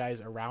lot of the guys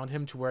around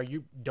him to where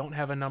you don't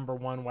have a number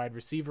 1 wide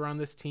receiver on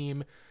this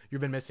team.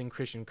 You've been missing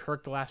Christian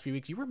Kirk the last few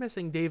weeks. You were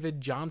missing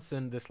David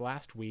Johnson this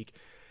last week.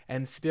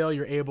 And still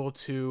you're able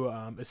to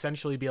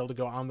essentially be able to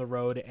go on the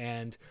road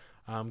and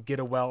get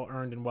a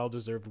well-earned and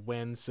well-deserved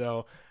win.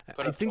 So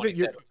I think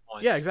that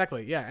yeah,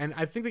 exactly. Yeah. And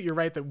I think that you're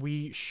right that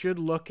we should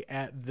look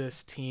at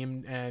this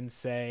team and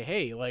say,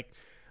 hey, like,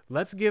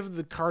 let's give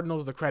the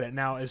Cardinals the credit.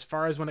 Now, as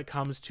far as when it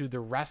comes to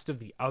the rest of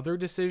the other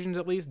decisions,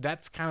 at least,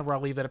 that's kind of where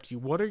I'll leave that up to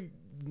you.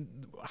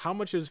 How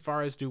much as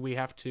far as do we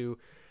have to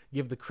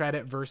give the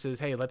credit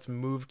versus, hey, let's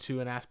move to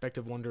an aspect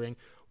of wondering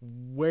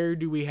where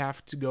do we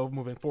have to go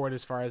moving forward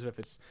as far as if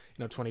it's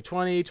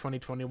 2020,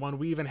 2021.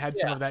 We even had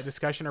some of that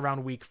discussion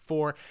around week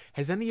 4.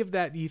 Has any of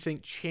that, do you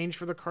think, changed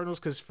for the Cardinals?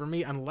 Because for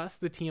me, unless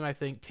the team, I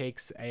think,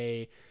 takes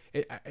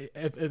if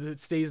it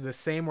stays the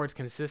same where it's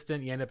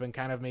consistent, you end up in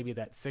kind of maybe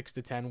that 6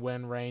 to 10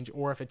 win range,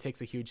 or if it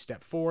takes a huge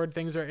step forward,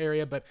 things are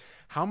area. But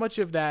how much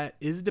of that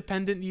is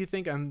dependent, do you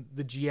think, on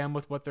the GM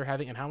with what they're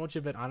having, and how much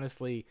of it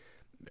honestly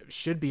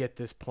should be at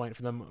this point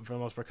for the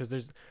most part? Because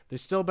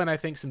there's still been, I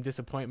think, some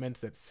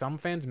disappointments that some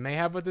fans may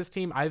have with this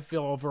team. I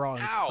feel overall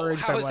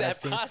encouraged by what I've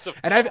seen,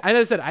 and as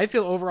I said, I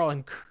feel overall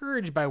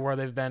encouraged by where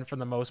they've been for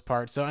the most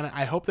part. So, and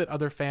I hope that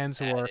other fans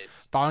who are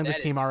following this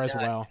team are as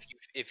well.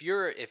 If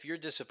you're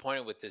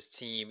disappointed with this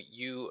team,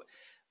 you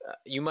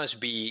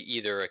must be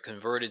either a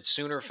converted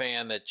Sooner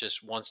fan that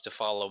just wants to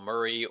follow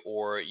Murray,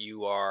 or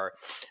you are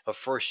a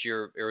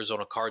first-year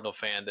Arizona Cardinal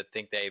fan that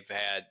think they've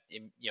had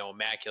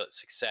immaculate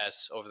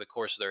success over the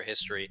course of their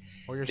history.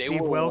 Or you're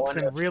Steve Wilkes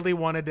and really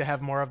wanted to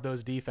have more of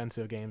those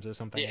defensive games or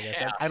something. I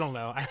guess I don't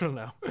know.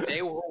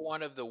 They were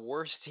one of the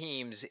worst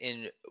teams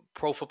in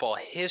pro football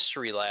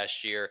history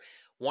last year.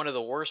 One of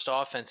the worst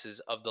offenses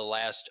of the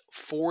last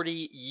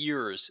 40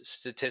 years,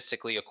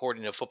 statistically,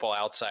 according to Football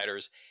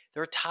Outsiders.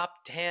 They're a top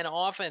 10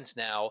 offense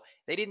now.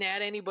 They didn't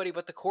add anybody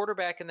but the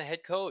quarterback and the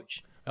head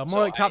coach.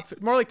 More like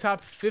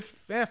top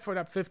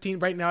 15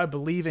 right now. I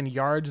believe in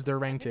yards they're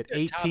ranked at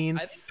 18th.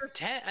 I think they're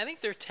 10. I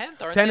think they're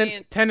 10th. Aren't 10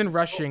 they? 10 in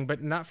rushing,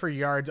 but not for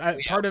yards.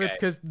 Part of it's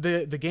because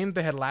the game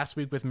they had last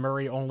week with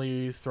Murray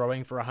only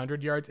throwing for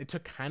 100 yards, it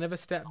took kind of a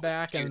step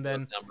back, and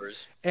then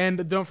numbers.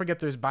 And don't forget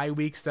there's bye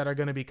weeks that are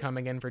going to be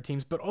coming in for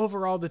teams. But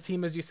overall, the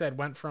team, as you said,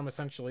 went from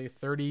essentially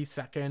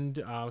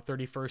 32nd,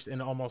 31st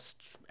in almost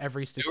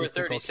every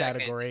statistical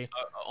category,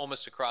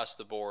 almost across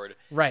the board.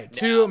 Right,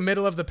 to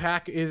middle of the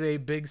pack is a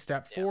big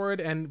step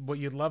forward, and what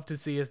you'd love to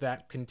see is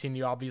that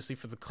continue, obviously,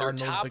 for the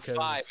Cardinals. They're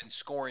top 5 in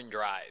scoring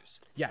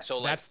drives. Yes,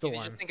 so that's the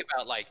one. Just think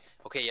about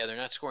they're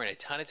not scoring a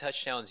ton of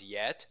touchdowns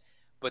yet,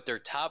 but they're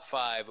top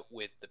 5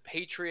 with the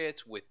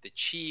Patriots, with the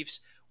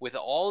Chiefs, with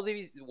all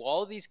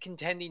these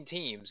contending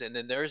teams, and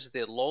then there's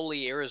the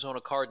lowly Arizona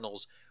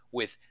Cardinals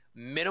with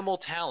minimal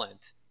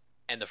talent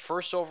and the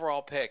first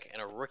overall pick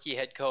and a rookie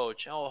head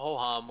coach. Oh, ho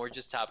hum, we're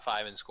just top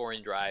 5 in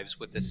scoring drives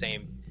with the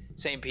same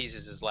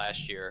pieces as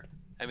last year.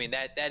 I mean,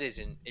 that is,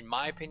 in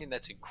my opinion,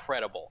 that's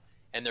incredible.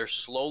 And they're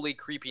slowly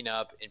creeping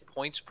up in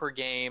points per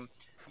game,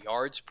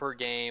 yards per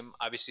game.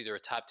 Obviously, they're a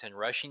top 10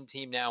 rushing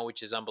team now,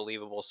 which is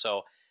unbelievable.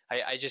 So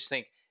I just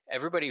think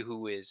everybody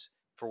who is,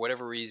 for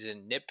whatever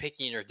reason,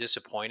 nitpicking or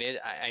disappointed,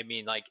 I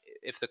mean,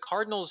 if the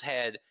Cardinals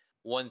had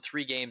won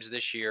 3 games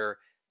this year,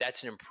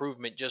 that's an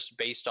improvement just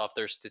based off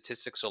their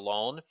statistics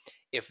alone.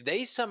 If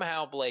they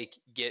somehow, Blake,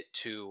 get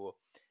to,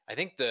 I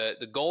think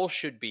the goal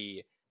should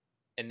be,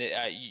 and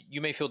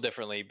you may feel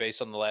differently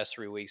based on the last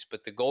 3 weeks,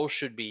 but the goal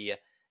should be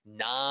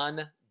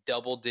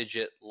non-double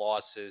digit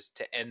losses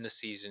to end the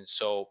season.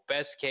 So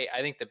best case,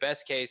 I think the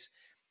best case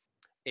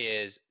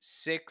is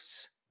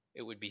six.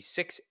 It would be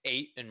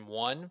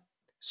 6-8-1.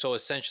 So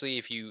essentially,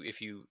 if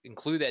you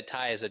include that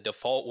tie as a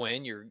default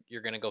win,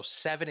 you're going to go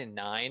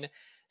 7-9.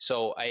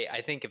 So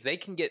I think if they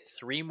can get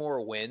 3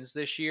 more wins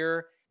this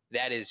year,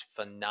 that is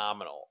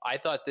phenomenal. I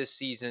thought this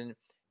season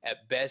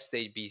at best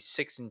they'd be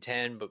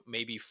 6-10, but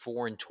maybe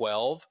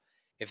 4-12.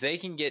 If they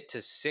can get to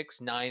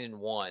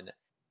 6-9-1,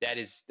 that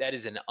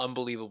is an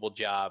unbelievable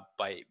job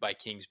by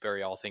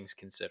Kingsbury, all things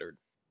considered.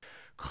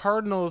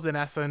 Cardinals, in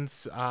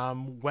essence,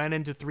 went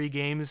into 3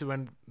 games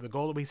when the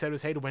goal that we said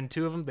was, hey, to win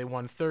 2 of them. They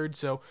won third.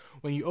 So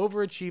when you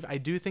overachieve, I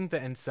do think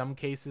that in some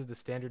cases the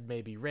standard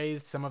may be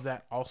raised. Some of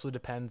that also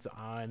depends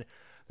on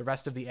the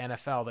rest of the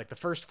NFL. Like the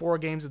first 4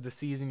 games of the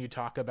season, you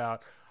talk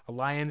about a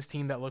Lions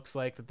team that looks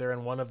like that they're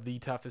in one of the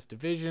toughest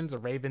divisions, a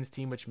Ravens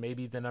team which may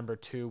be the number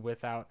 2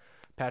 without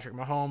Patrick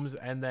Mahomes,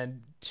 and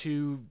then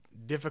 2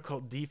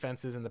 difficult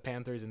defenses in the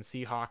Panthers and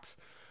Seahawks.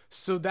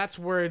 So that's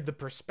where the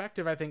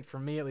perspective, I think, for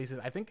me at least, is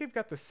I think they've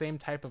got the same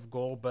type of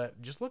goal,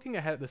 but just looking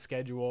ahead at the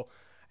schedule,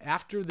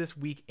 after this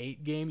week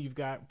 8 game, you've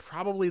got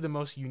probably the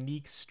most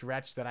unique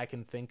stretch that I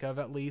can think of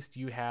at least.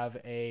 You have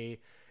a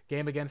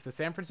game against the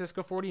San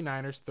Francisco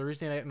 49ers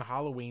Thursday night and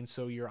Halloween,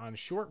 so you're on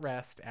short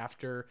rest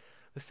after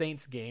the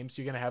Saints game,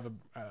 so you're going to have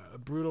a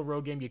brutal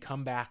road game. You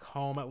come back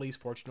home, at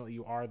least. Fortunately,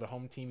 you are. The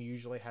home team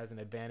usually has an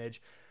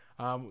advantage.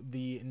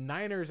 The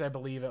Niners, I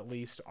believe at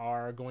least,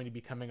 are going to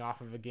be coming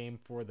off of a game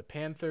for the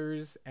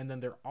Panthers, and then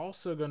they're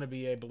also going to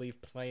be, I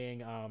believe, playing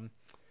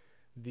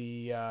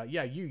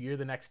you're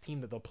the next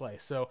team that they'll play.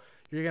 So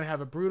you're going to have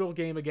a brutal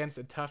game against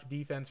a tough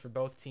defense for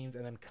both teams,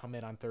 and then come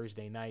in on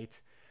Thursday night.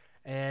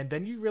 And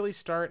then you really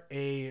start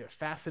a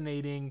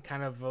fascinating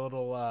kind of a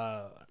little,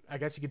 I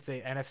guess you could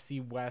say,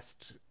 NFC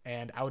West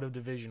and out of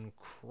division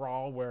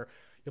crawl where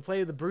you'll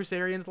play the Bruce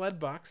Arians led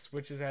Bucks,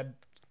 which has had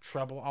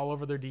trouble all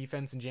over their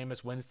defense, and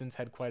Jameis Winston's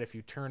had quite a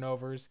few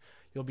turnovers.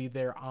 You'll be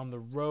there on the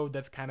road.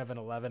 That's kind of an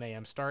 11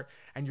 a.m. start.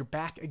 And you're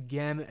back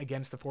again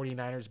against the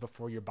 49ers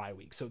before your bye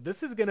week. So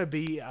this is going to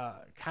be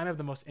kind of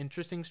the most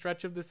interesting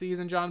stretch of the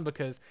season, John,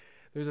 because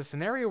there's a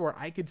scenario where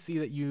I could see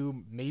that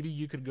you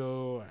could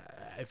go,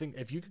 I think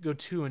if you could go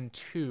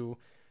 2-2,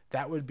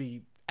 that would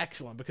be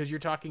excellent because you're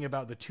talking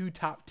about the 2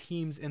 top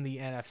teams in the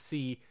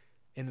NFC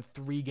in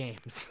 3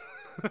 games.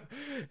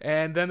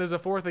 And then there's a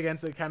fourth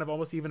against it, kind of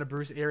almost even a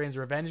Bruce Arians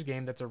revenge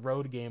game that's a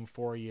road game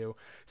for you.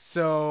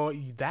 So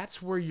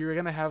that's where you're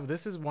going to have,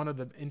 this is one of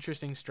the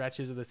interesting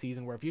stretches of the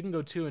season where if you can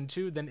go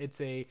 2-2, then it's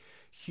a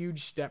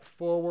huge step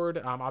forward.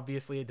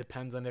 Obviously, it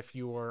depends on if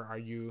are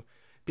you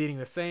beating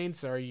the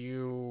Saints? Are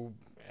you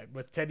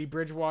with Teddy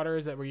Bridgewater?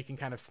 Is that where you can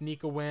kind of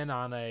sneak a win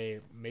on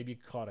maybe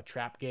call it a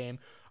trap game?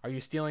 Are you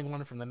stealing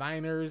one from the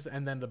Niners?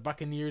 And then the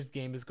Buccaneers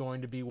game is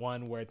going to be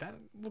one where that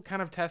will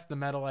kind of test the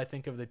mettle, I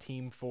think, of the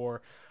team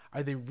for,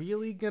 are they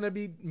really going to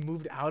be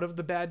moved out of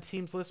the bad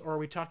teams list? Or are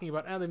we talking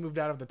about, they moved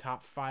out of the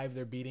top 5,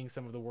 they're beating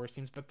some of the worst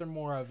teams, but they're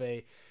more of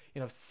a,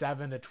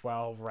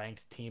 7-12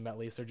 ranked team at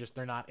least.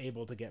 They're not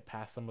able to get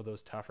past some of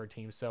those tougher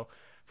teams. So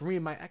for me,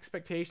 my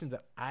expectations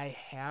that I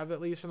have,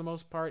 at least for the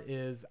most part,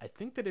 is I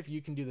think that if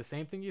you can do the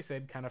same thing you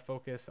said, kind of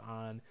focus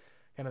on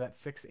kind of that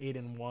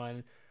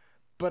 6-8-1.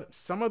 But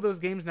some of those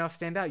games now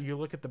stand out. You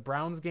look at the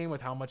Browns game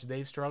with how much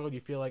they've struggled. You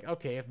feel like,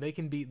 okay, if they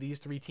can beat these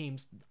 3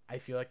 teams, I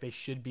feel like they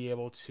should be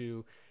able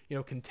to,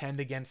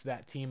 contend against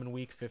that team in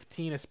Week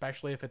 15,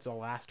 especially if it's a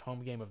last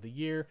home game of the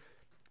year.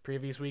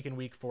 Previous week in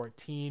Week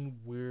 14,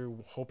 we're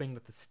hoping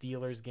that the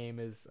Steelers game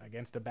is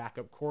against a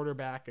backup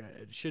quarterback.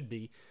 It should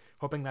be.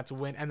 Hoping that's a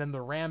win. And then the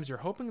Rams, you're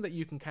hoping that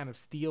you can kind of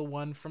steal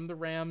one from the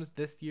Rams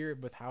this year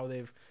with how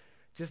they've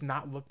just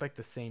not looked like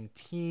the same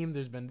team.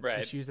 There's been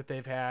issues that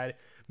they've had.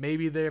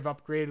 Maybe they've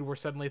upgraded where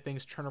suddenly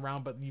things turn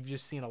around, but you've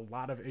just seen a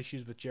lot of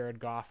issues with Jared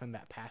Goff in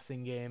that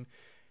passing game.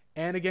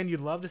 And again,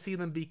 you'd love to see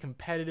them be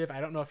competitive. I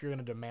don't know if you're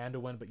going to demand a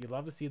win, but you'd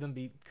love to see them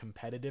be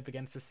competitive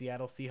against the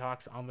Seattle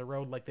Seahawks on the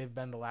road like they've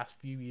been the last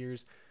few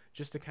years,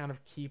 just to kind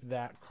of keep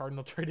that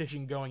Cardinal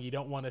tradition going. You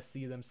don't want to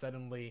see them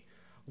suddenly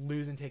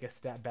lose and take a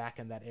step back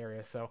in that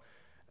area. So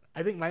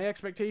I think my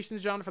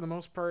expectations, John, for the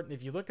most part,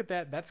 if you look at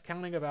that, that's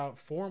counting about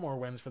 4 more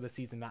wins for the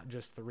season, not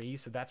just 3.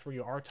 So that's where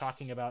you are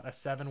talking about a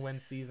 7-win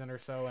season or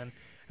so. And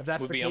if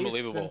that's Would the be case,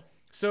 unbelievable. then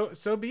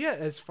so be it.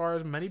 As far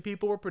as many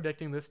people were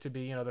predicting this to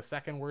be, the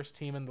second worst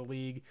team in the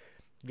league,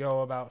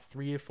 go about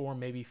 3 to 4,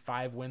 maybe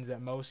 5 wins at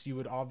most, you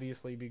would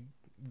obviously be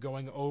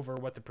going over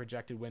what the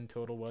projected win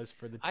total was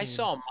for the team. I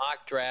saw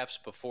mock drafts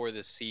before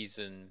the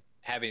season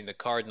having the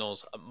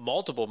Cardinals,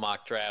 multiple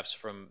mock drafts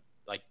from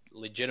like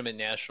legitimate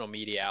national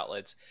media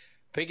outlets,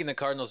 picking the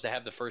Cardinals to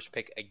have the first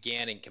pick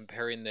again and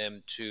comparing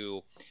them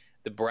to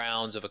the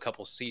Browns of a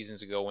couple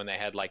seasons ago when they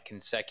had like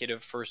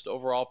consecutive first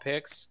overall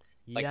picks.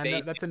 Like Yeah,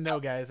 no, that's a no,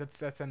 guys.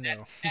 That's a no.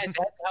 that's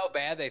how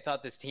bad they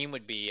thought this team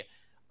would be.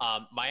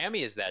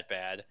 Miami is that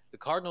bad. The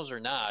Cardinals are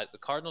not. The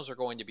Cardinals are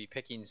going to be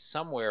picking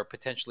somewhere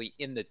potentially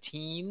in the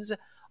teens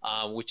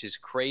which is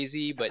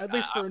crazy. But At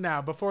least for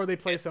now, before they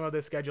play some of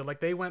this schedule, like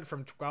they went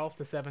from 12th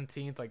to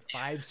 17th, like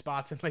 5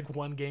 spots in like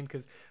one game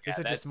because there's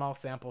yeah, such a small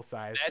sample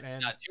size. that's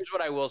And nuts. Here's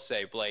what I will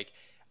say, Blake.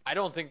 I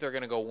don't think they're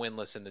going to go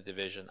winless in the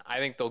division. I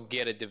think they'll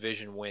get a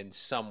division win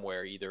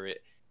somewhere,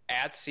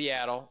 at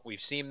Seattle.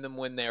 We've seen them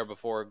win there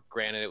before.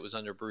 Granted, it was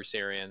under Bruce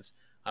Arians,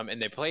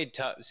 and they played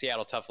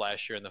Seattle tough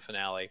last year in the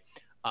finale.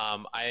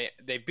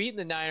 They've beaten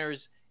the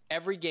Niners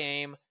every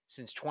game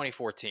since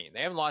 2014.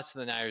 They haven't lost to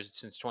the Niners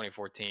since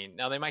 2014.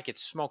 Now they might get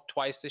smoked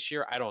twice this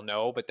year. I don't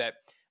know, but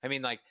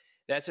like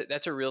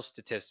that's a real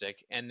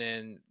statistic. And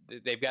then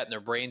they've gotten their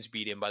brains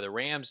beat in by the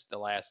Rams the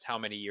last how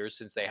many years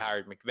since they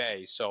hired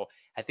McVay. So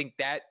I think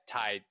that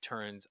tide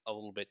turns a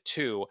little bit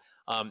too.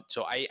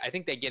 So I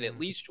think they get at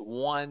least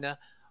one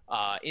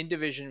in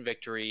division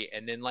victory,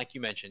 and then like you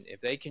mentioned, if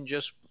they can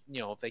just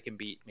if they can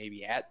beat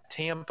maybe at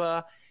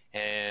Tampa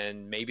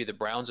and maybe the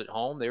Browns at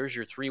home, there's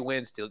your 3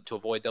 wins to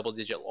avoid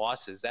double-digit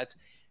losses. That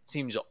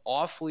seems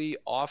awfully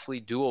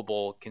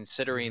doable,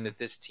 considering that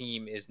this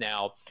team is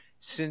now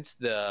since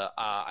the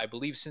I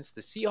believe since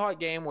the Seahawks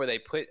game where they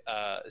put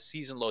a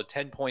season low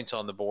 10 points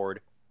on the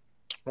board,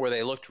 where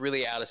they looked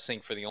really out of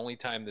sync for the only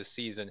time this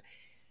season.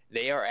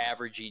 They are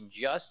averaging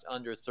just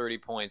under 30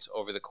 points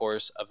over the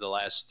course of the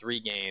last 3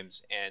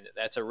 games, and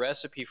that's a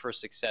recipe for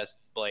success,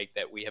 Blake,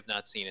 that we have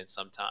not seen in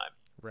some time.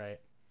 right.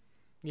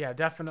 Yeah,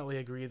 definitely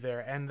agree there.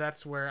 And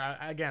that's where,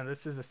 again,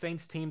 this is a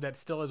Saints team that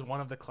still is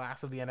one of the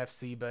class of the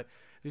NFC, but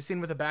we've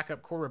seen with the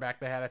backup quarterback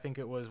they had, I think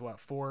it was,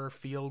 4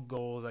 field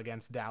goals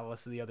against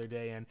Dallas the other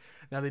day. And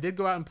now they did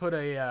go out and put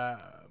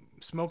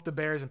smoke the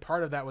Bears, and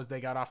part of that was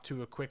they got off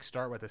to a quick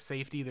start with a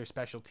safety. Their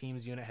special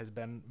teams unit has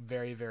been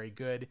very, very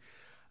good.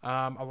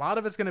 A lot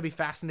of it's going to be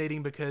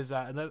fascinating because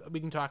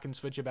we can talk and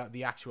switch about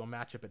the actual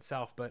matchup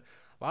itself, but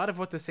a lot of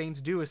what the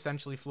Saints do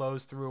essentially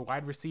flows through a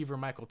wide receiver,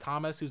 Michael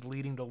Thomas, who's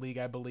leading the league,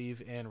 I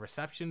believe, in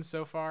receptions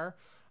so far,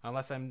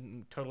 unless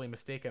I'm totally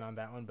mistaken on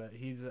that one, but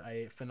he's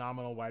a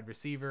phenomenal wide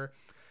receiver.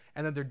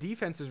 And then their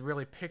defense has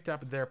really picked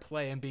up their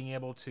play and being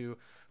able to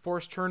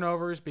force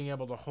turnovers, being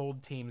able to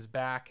hold teams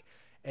back.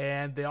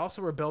 And they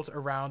also were built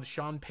around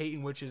Sean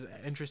Payton, which is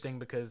interesting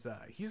because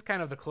he's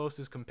kind of the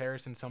closest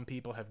comparison some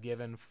people have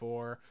given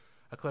for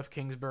a Cliff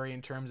Kingsbury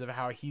in terms of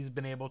how he's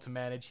been able to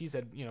manage. He's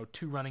had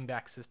 2 running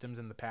back systems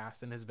in the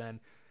past and has been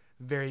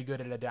very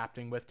good at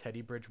adapting with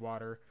Teddy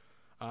Bridgewater.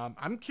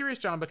 I'm curious,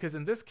 John, because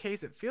in this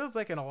case, it feels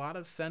like in a lot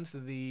of sense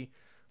the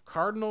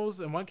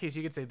Cardinals, in one case,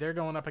 you could say they're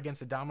going up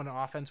against a dominant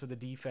offense with a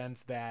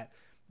defense that,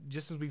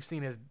 just as we've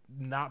seen, has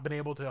not been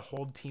able to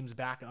hold teams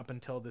back up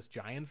until this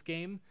Giants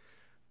game.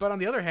 But on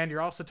the other hand,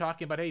 you're also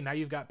talking about, hey, now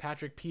you've got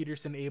Patrick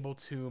Peterson able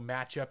to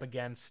match up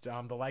against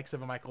the likes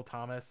of a Michael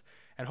Thomas,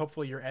 and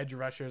hopefully your edge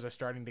rushers are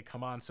starting to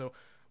come on. So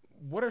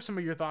what are some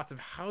of your thoughts of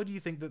how do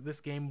you think that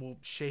this game will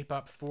shape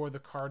up for the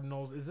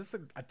Cardinals? Is this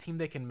a team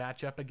they can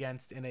match up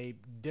against in a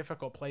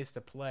difficult place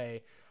to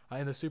play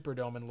in the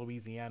Superdome in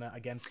Louisiana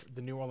against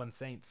the New Orleans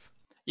Saints?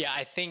 Yeah,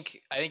 I think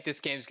this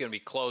game is going to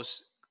be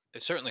close.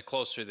 It's certainly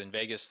closer than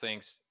Vegas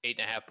thinks.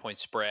 8.5 point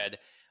spread.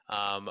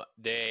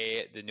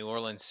 The New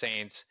Orleans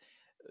Saints,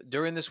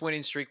 during this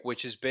winning streak,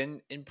 which has been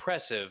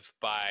impressive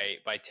by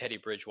Teddy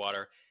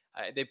Bridgewater,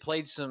 they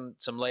played some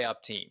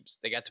layup teams.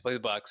 They got to play the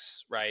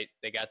Bucks, right?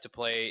 They got to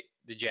play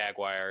the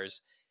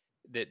Jaguars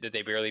that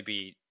they barely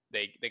beat.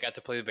 They got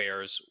to play the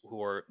Bears,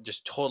 who are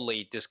just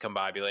totally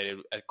discombobulated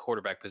at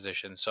quarterback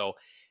position. So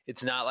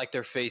it's not like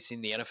they're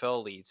facing the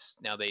NFL elites.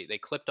 Now they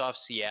clipped off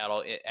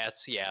Seattle at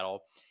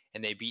Seattle,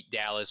 and they beat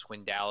Dallas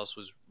when Dallas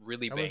was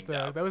really banged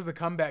up. That was the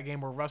comeback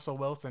game where Russell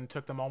Wilson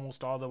took them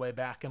almost all the way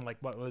back in, like,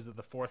 what was it,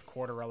 the fourth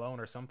quarter alone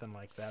or something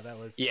like that. That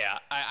was Yeah,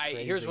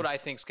 crazy. here's what I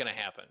think is going to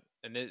happen,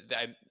 and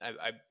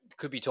I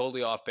could be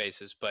totally off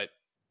basis, but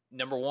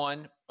number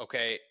one,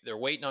 okay, they're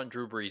waiting on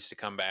Drew Brees to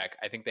come back.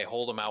 I think they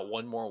hold him out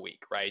one more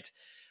week, right,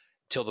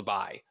 till the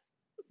bye,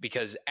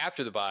 because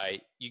after the bye,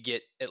 you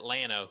get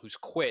Atlanta, who's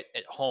quit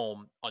at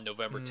home on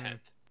November 10th.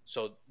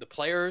 So the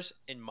players,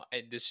 and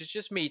this is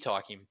just me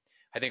talking,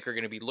 I think are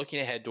going to be looking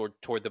ahead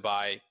toward the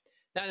bye,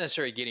 not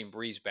necessarily getting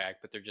Breeze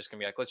back, but they're just going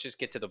to be like, let's just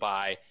get to the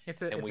bye.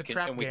 It's a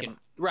trap game.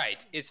 Right.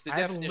 It's the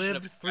I've definition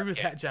lived of through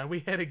that, John.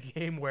 We had a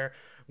game where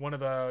one of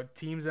the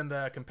teams and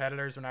the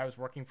competitors, when I was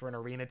working for an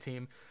arena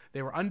team,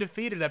 they were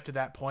undefeated up to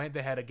that point.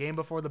 They had a game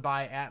before the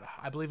bye at,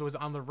 I believe it was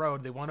on the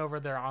road. They went over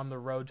there on the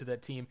road to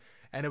that team,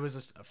 and it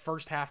was a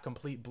first half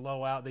complete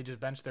blowout. They just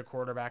benched their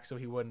quarterback so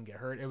he wouldn't get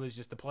hurt. It was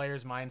just the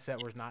players'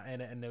 mindset was not in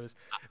it, and it was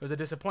a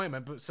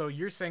disappointment. But so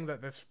you're saying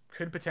that this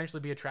could potentially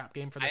be a trap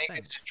game for the Saints? I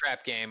think it's a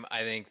trap game. I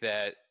think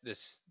that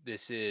this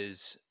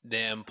is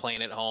them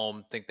playing at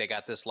home, think they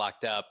got this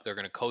locked up. They're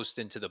going to coast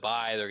into the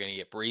bye. They're going to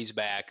get Breeze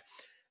back.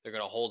 They're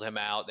going to hold him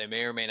out. They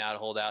may or may not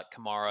hold out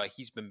Kamara.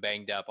 He's been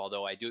banged up,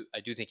 although I do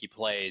think he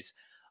plays.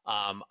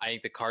 I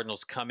think the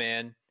Cardinals come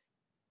in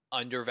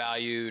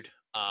undervalued,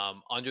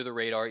 under the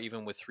radar,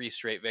 even with 3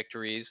 straight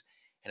victories,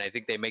 and I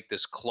think they make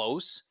this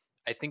close.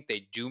 I think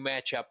they do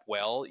match up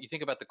well. You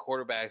think about the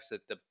quarterbacks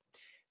that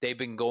they've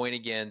been going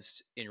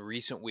against in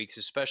recent weeks,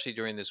 especially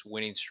during this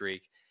winning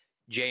streak.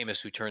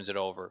 Jameis, who turns it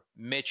over,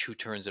 Mitch, who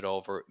turns it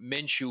over,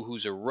 Minshew,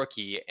 who's a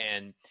rookie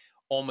and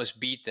almost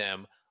beat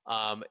them,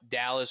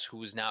 Dallas, who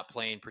was not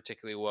playing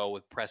particularly well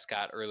with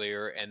Prescott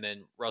earlier, and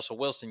then Russell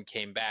Wilson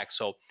came back.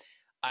 So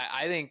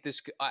I think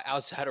this,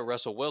 outside of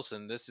Russell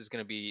Wilson, this is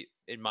going to be,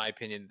 in my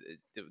opinion,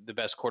 the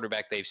best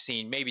quarterback they've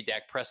seen. Maybe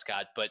Dak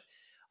Prescott, but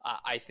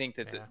I think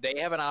that Yeah. they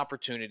have an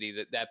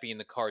opportunity, that being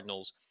the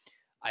Cardinals.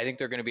 I think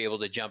they're going to be able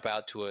to jump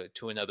out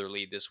to another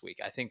lead this week.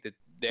 I think that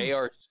they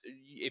are.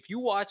 If you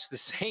watch the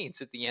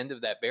Saints at the end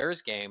of that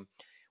Bears game,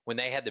 when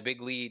they had the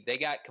big lead, they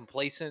got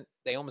complacent.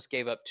 They almost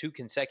gave up 2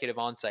 consecutive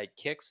onside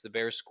kicks. The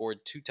Bears scored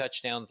 2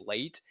 touchdowns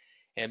late,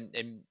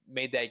 and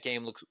made that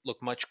game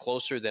look much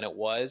closer than it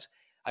was.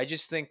 I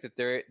just think that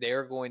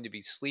they're going to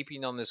be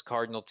sleeping on this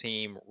Cardinal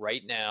team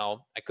right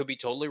now. I could be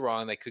totally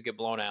wrong. They could get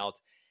blown out.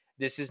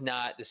 This is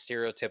not the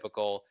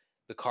stereotypical,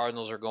 the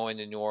Cardinals are going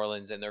to New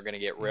Orleans and they're going to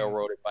get Mm.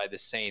 railroaded by the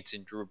Saints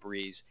and Drew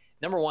Brees.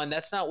 Number one,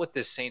 that's not what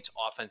the Saints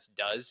offense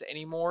does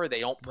anymore.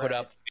 They don't put Right.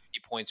 up 50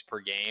 points per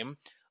game.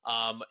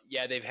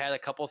 Yeah, they've had a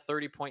couple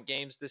 30-point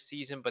games this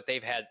season, but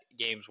they've had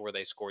games where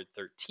they scored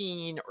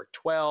 13 or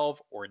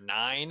 12 or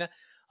 9.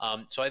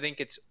 So I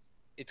think it's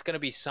going to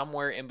be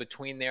somewhere in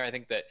between there. I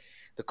think that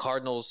the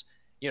Cardinals,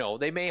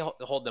 they may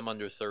hold them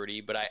under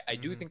 30, but I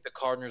do Mm. think the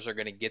Cardinals are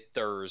going to get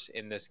theirs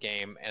in this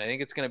game, and I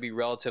think it's going to be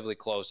relatively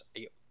close.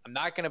 I'm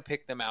not going to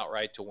pick them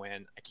outright to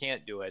win. I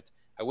can't do it.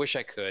 I wish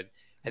I could.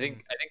 I Mm.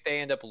 think I think they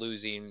end up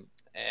losing,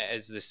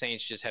 as the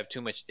Saints just have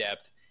too much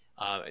depth,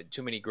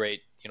 too many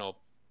great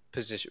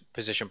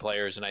position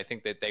players, and I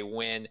think that they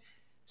win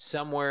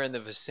somewhere in the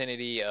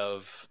vicinity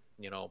of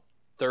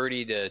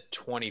 30 to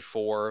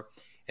 24,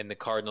 and the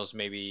Cardinals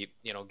maybe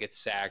get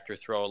sacked or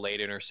throw a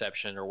late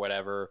interception or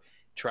whatever,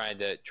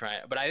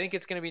 But I think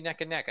it's going to be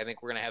neck and neck. I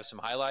think we're going to have some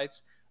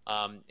highlights,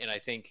 and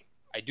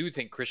I do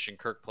think Christian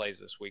Kirk plays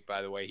this week,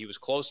 by the way. He was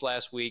close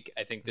last week.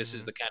 I think this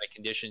is Mm. the kind of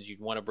conditions you'd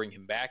want to bring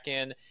him back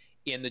in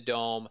the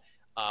dome,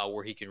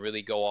 where he can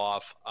really go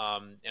off.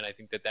 And I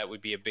think that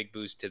would be a big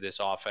boost to this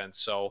offense.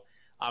 So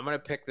I'm going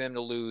to pick them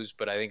to lose,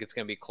 but I think it's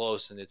going to be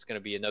close, and it's going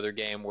to be another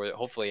game where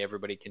hopefully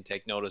everybody can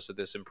take notice of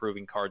this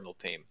improving Cardinal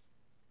team.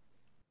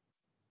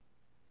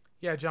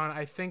 Yeah, John,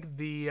 I think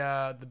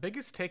the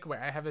biggest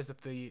takeaway I have is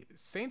that the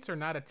Saints are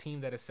not a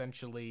team that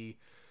essentially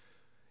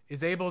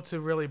is able to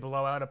really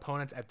blow out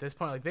opponents at this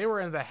point. Like they were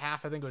in the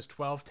half, I think it was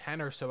 12-10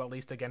 or so at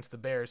least against the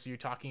Bears. So you're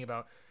talking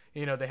about,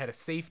 they had a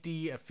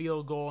safety, a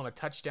field goal, and a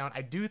touchdown.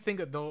 I do think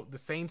that the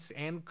Saints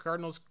and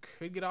Cardinals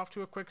could get off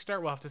to a quick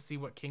start. We'll have to see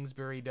what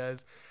Kingsbury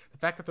does. The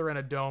fact that they're in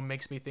a dome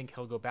makes me think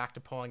he'll go back to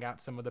pulling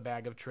out some of the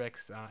bag of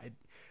tricks. It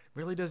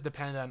really does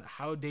depend on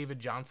how David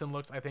Johnson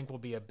looks. I think will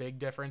be a big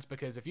difference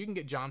because if you can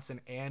get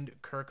Johnson and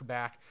Kirk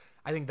back,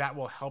 I think that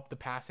will help the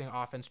passing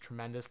offense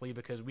tremendously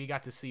because we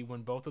got to see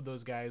when both of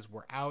those guys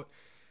were out.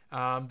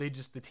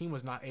 The team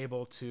was not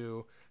able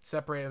to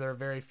separate their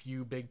very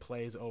few big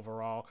plays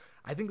overall.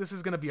 I think this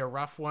is going to be a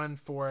rough one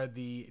for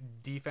the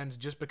defense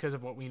just because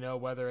of what we know,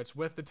 whether it's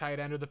with the tight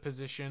end or the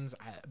positions.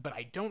 But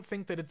I don't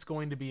think that it's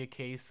going to be a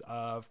case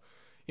of,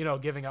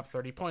 giving up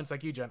 30 points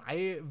like you, Jen.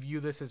 I view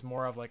this as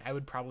more of like, I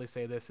would probably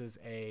say this is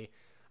I'm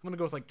going to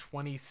go with like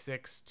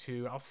 26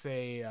 to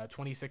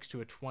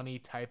a 20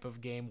 type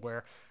of game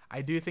where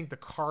I do think the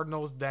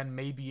Cardinals then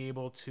may be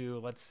able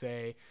to, let's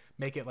say,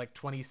 make it like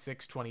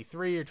 26-23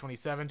 or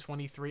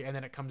 27-23, and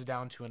then it comes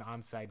down to an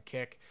onside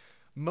kick.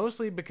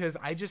 Mostly because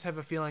I just have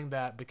a feeling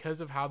that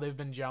because of how they've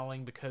been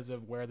gelling, because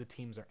of where the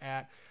teams are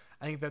at,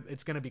 I think that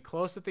it's going to be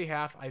close at the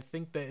half. I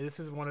think that this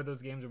is one of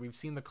those games where we've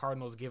seen the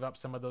Cardinals give up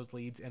some of those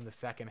leads in the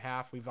second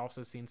half. We've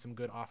also seen some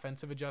good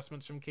offensive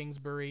adjustments from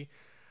Kingsbury.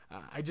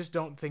 I just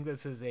don't think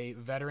this is a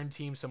veteran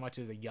team so much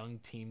as a young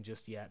team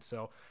just yet.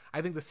 So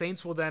I think the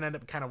Saints will then end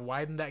up kind of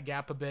widen that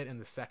gap a bit in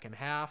the second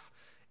half.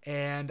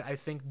 And I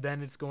think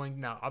then it's going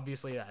now.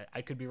 Obviously,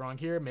 I could be wrong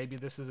here. Maybe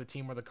this is a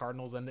team where the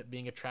Cardinals end up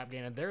being a trap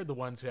game, and they're the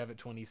ones who have it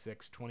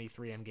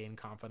 26-23 and gain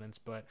confidence.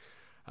 But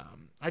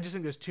I just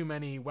think there's too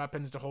many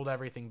weapons to hold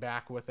everything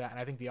back with that, and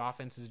I think the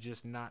offense is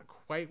just not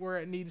quite where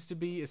it needs to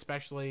be,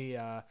 especially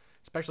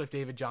if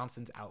David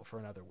Johnson's out for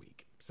another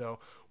week. So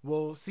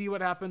we'll see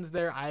what happens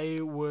there. I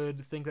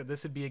would think that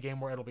this would be a game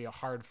where it'll be a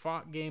hard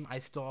fought game. I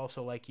still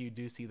also, like you,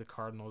 do see the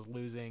Cardinals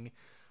losing.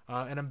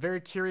 And I'm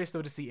very curious,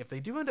 though, to see if they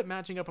do end up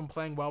matching up and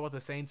playing well with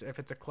the Saints, if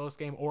it's a close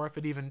game, or if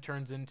it even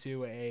turns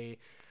into a.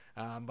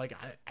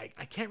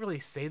 I can't really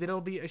say that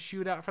it'll be a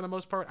shootout for the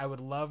most part. I would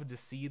love to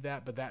see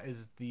that, but that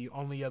is the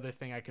only other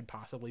thing I could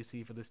possibly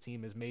see for this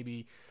team is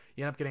maybe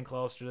you end up getting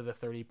closer to the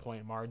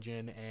 30-point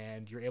margin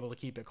and you're able to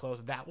keep it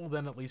close. That will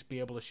then at least be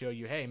able to show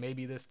you, hey,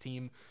 maybe this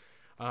team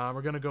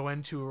we're going to go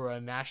into a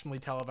nationally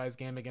televised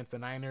game against the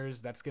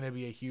Niners. That's going to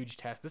be a huge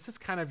test. This is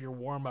kind of your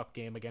warm-up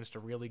game against a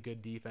really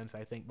good defense,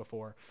 I think,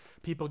 before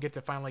people get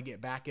to finally get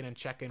back in and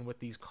check in with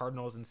these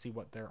Cardinals and see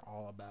what they're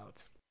all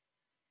about.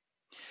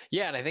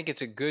 Yeah, and I think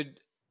it's a good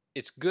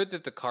it's good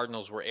that the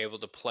Cardinals were able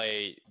to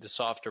play the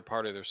softer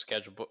part of their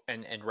schedule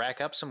and rack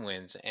up some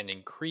wins and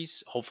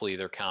increase, hopefully,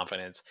 their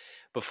confidence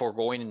before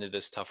going into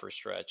this tougher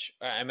stretch.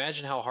 I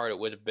imagine how hard it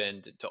would have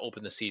been to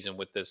open the season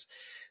with this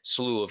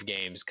slew of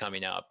games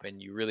coming up,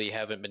 and you really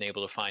haven't been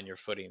able to find your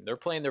footing. They're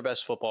playing their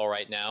best football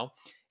right now,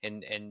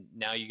 and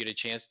now you get a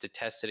chance to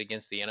test it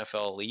against the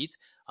NFL elite,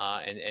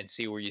 and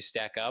see where you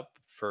stack up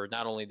for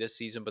not only this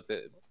season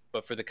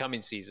but for the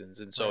coming seasons.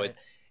 And so Right.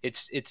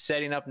 it's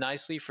setting up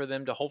nicely for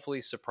them to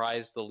hopefully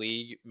surprise the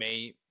league.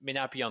 May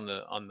not be on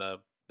the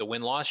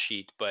win-loss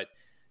sheet, but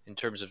in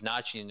terms of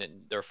notching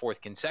their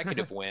fourth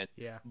consecutive win.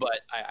 Yeah.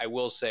 But I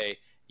will say,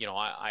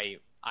 I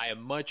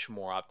am much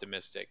more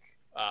optimistic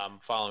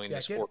following Yeah,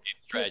 this four-game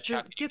stretch.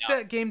 get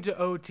that game to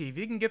OT. If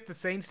you can get the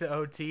Saints to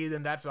OT,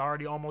 then that's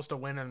already almost a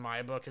win in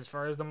my book as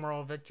far as the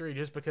moral victory,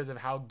 just because of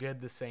how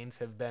good the Saints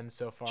have been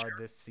so far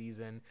this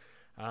season.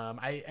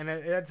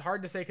 It's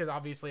hard to say because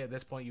obviously at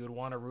this point you would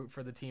want to root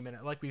for the team, and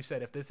like we've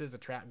said, if this is a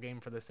trap game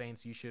for the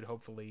Saints, you should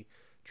hopefully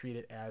treat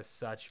it as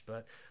such.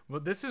 But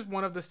this is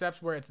one of the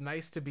steps where it's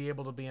nice to be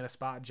able to be in a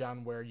spot,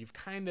 John, where you've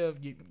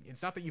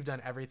it's not that you've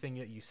done everything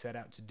that you set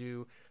out to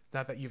do. It's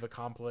not that you've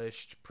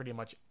accomplished pretty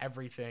much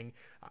everything.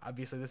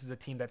 Obviously, this is a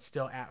team that's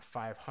still at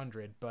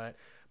 500, but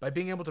by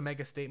being able to make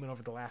a statement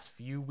over the last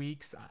few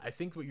weeks, I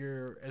think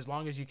as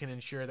long as you can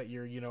ensure that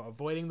you're,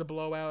 avoiding the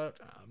blowout,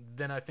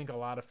 then I think a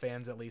lot of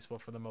fans, at least, will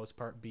for the most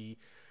part be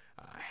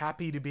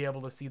happy to be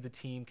able to see the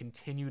team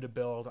continue to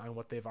build on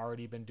what they've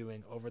already been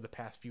doing over the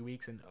past few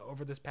weeks and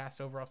over this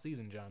past overall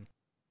season, John.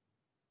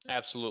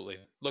 Absolutely,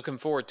 looking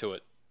forward to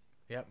it.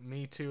 Yep,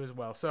 me too as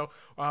well. So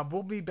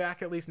we'll be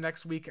back at least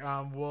next week.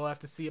 We'll have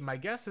to see. My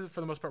guess is,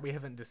 for the most part, we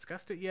haven't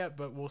discussed it yet,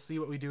 but we'll see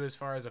what we do as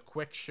far as a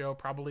quick show.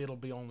 Probably it'll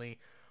be only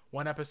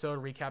one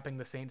episode recapping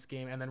the Saints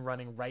game and then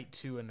running right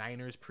to a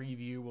Niners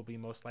preview will be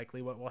most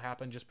likely what will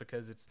happen, just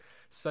because it's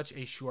such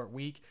a short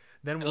week.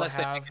 Then we'll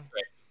have...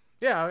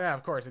 Yeah,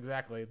 of course,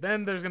 exactly.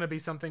 Then there's going to be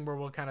something where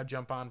we'll kind of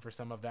jump on for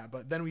some of that.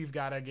 But then we've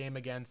got a game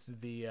against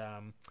we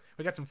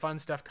got some fun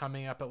stuff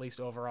coming up, at least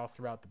overall,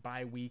 throughout the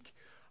bye week.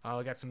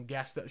 We got some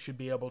guests that should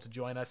be able to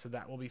join us, so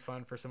that will be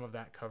fun for some of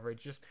that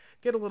coverage. Just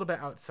get a little bit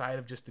outside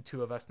of just the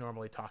two of us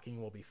normally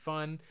talking will be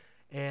fun.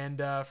 And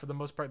for the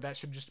most part, that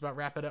should just about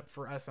wrap it up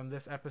for us on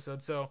this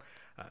episode. So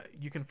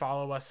you can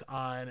follow us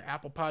on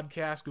Apple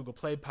Podcasts, Google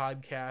Play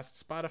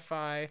Podcasts,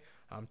 Spotify,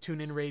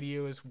 TuneIn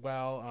Radio as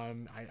well.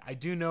 I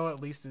do know at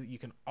least that you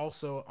can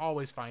also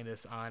always find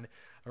us on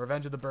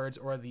Revenge of the Birds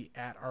or the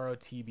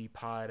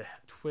 @ROTBpod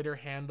Twitter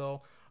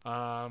handle.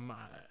 I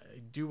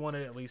do want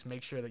to at least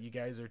make sure that you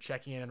guys are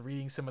checking in and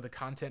reading some of the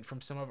content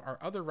from some of our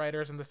other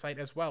writers on the site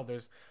as well.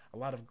 There's a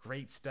lot of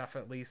great stuff,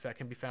 at least, that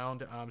can be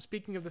found.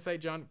 Speaking of the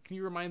site, John, can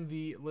you remind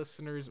the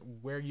listeners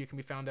where you can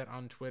be found at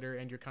on Twitter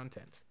and your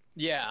content?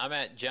 Yeah, I'm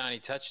at Johnny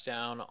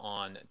Touchdown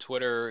on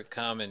Twitter.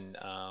 Come and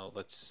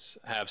let's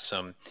have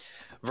some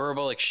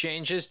verbal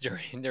exchanges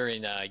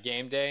during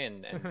game day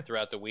and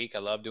throughout the week. I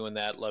love doing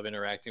that. Love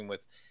interacting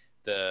with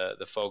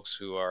the folks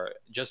who are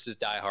just as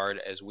diehard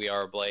as we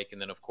are, Blake.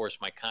 And then, of course,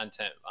 my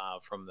content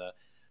from the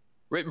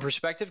written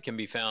perspective can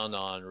be found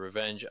on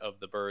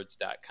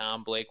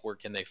revengeofthebirds.com. Blake, where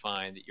can they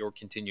find your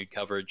continued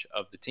coverage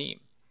of the team?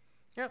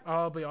 Yep,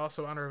 I'll be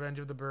also on Revenge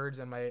of the Birds,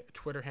 and my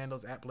Twitter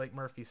handle's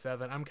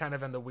 @BlakeMurphy7. I'm kind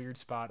of in the weird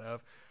spot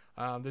of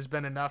there's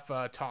been enough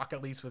talk,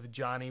 at least with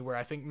Johnny, where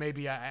I think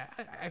maybe I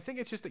think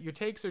it's just that your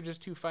takes are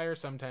just too fire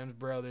sometimes,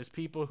 bro. There's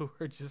people who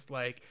are just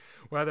like,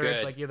 whether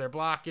it's like either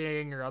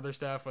blocking or other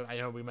stuff. I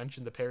know we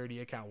mentioned the parody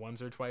account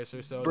once or twice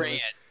or so.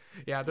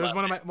 There's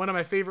one of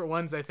my favorite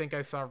ones I think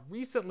I saw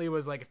recently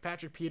was like, if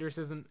Patrick Peters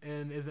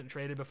isn't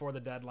traded before the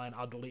deadline,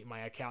 I'll delete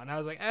my account. And I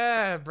was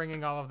like,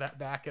 bringing all of that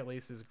back at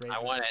least is great.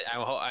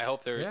 I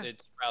hope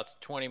it sprouts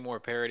 20 more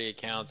parody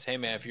accounts. Hey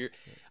man,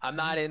 I'm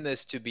not in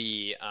this to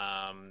be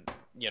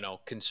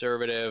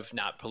conservative,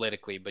 not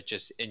politically, but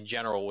just in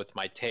general with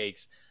my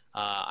takes.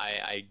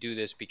 I do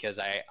this because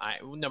I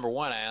number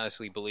one, I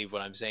honestly believe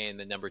what I'm saying.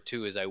 The number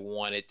two is I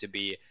want it to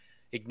be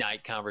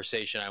ignite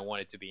conversation. I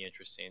want it to be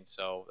interesting.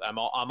 So I'm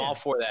all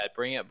for that.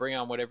 Bring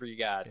on whatever you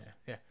got.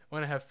 Yeah.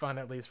 Want to have fun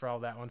at least for all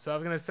that one. So I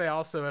was gonna say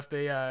also, if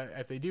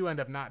they do end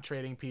up not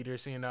trading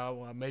Peters,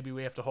 maybe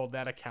we have to hold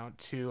that account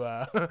to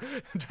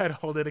try to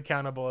hold it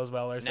accountable as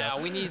well.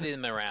 We need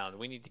them around.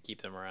 We need to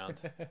keep them around.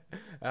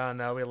 Oh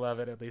no, we love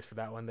it, at least for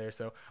that one there.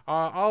 So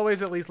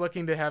always at least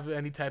looking to have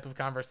any type of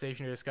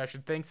conversation or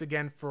discussion. Thanks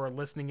again for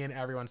listening in,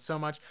 everyone, so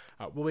much.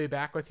 We'll be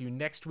back with you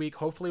next week.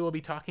 Hopefully we'll be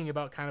talking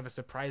about kind of a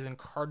surprising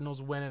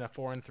Cardinals win and a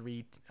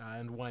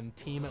 4-3-1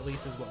 team, at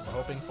least is what we're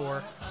hoping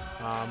for.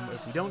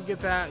 If we don't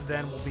get that,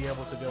 then we'll be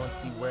able to go and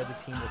see where the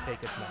team will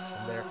take us next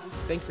from there.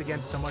 Thanks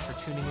again so much for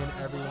tuning in,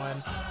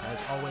 everyone. As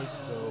always,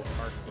 go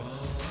Cardinals.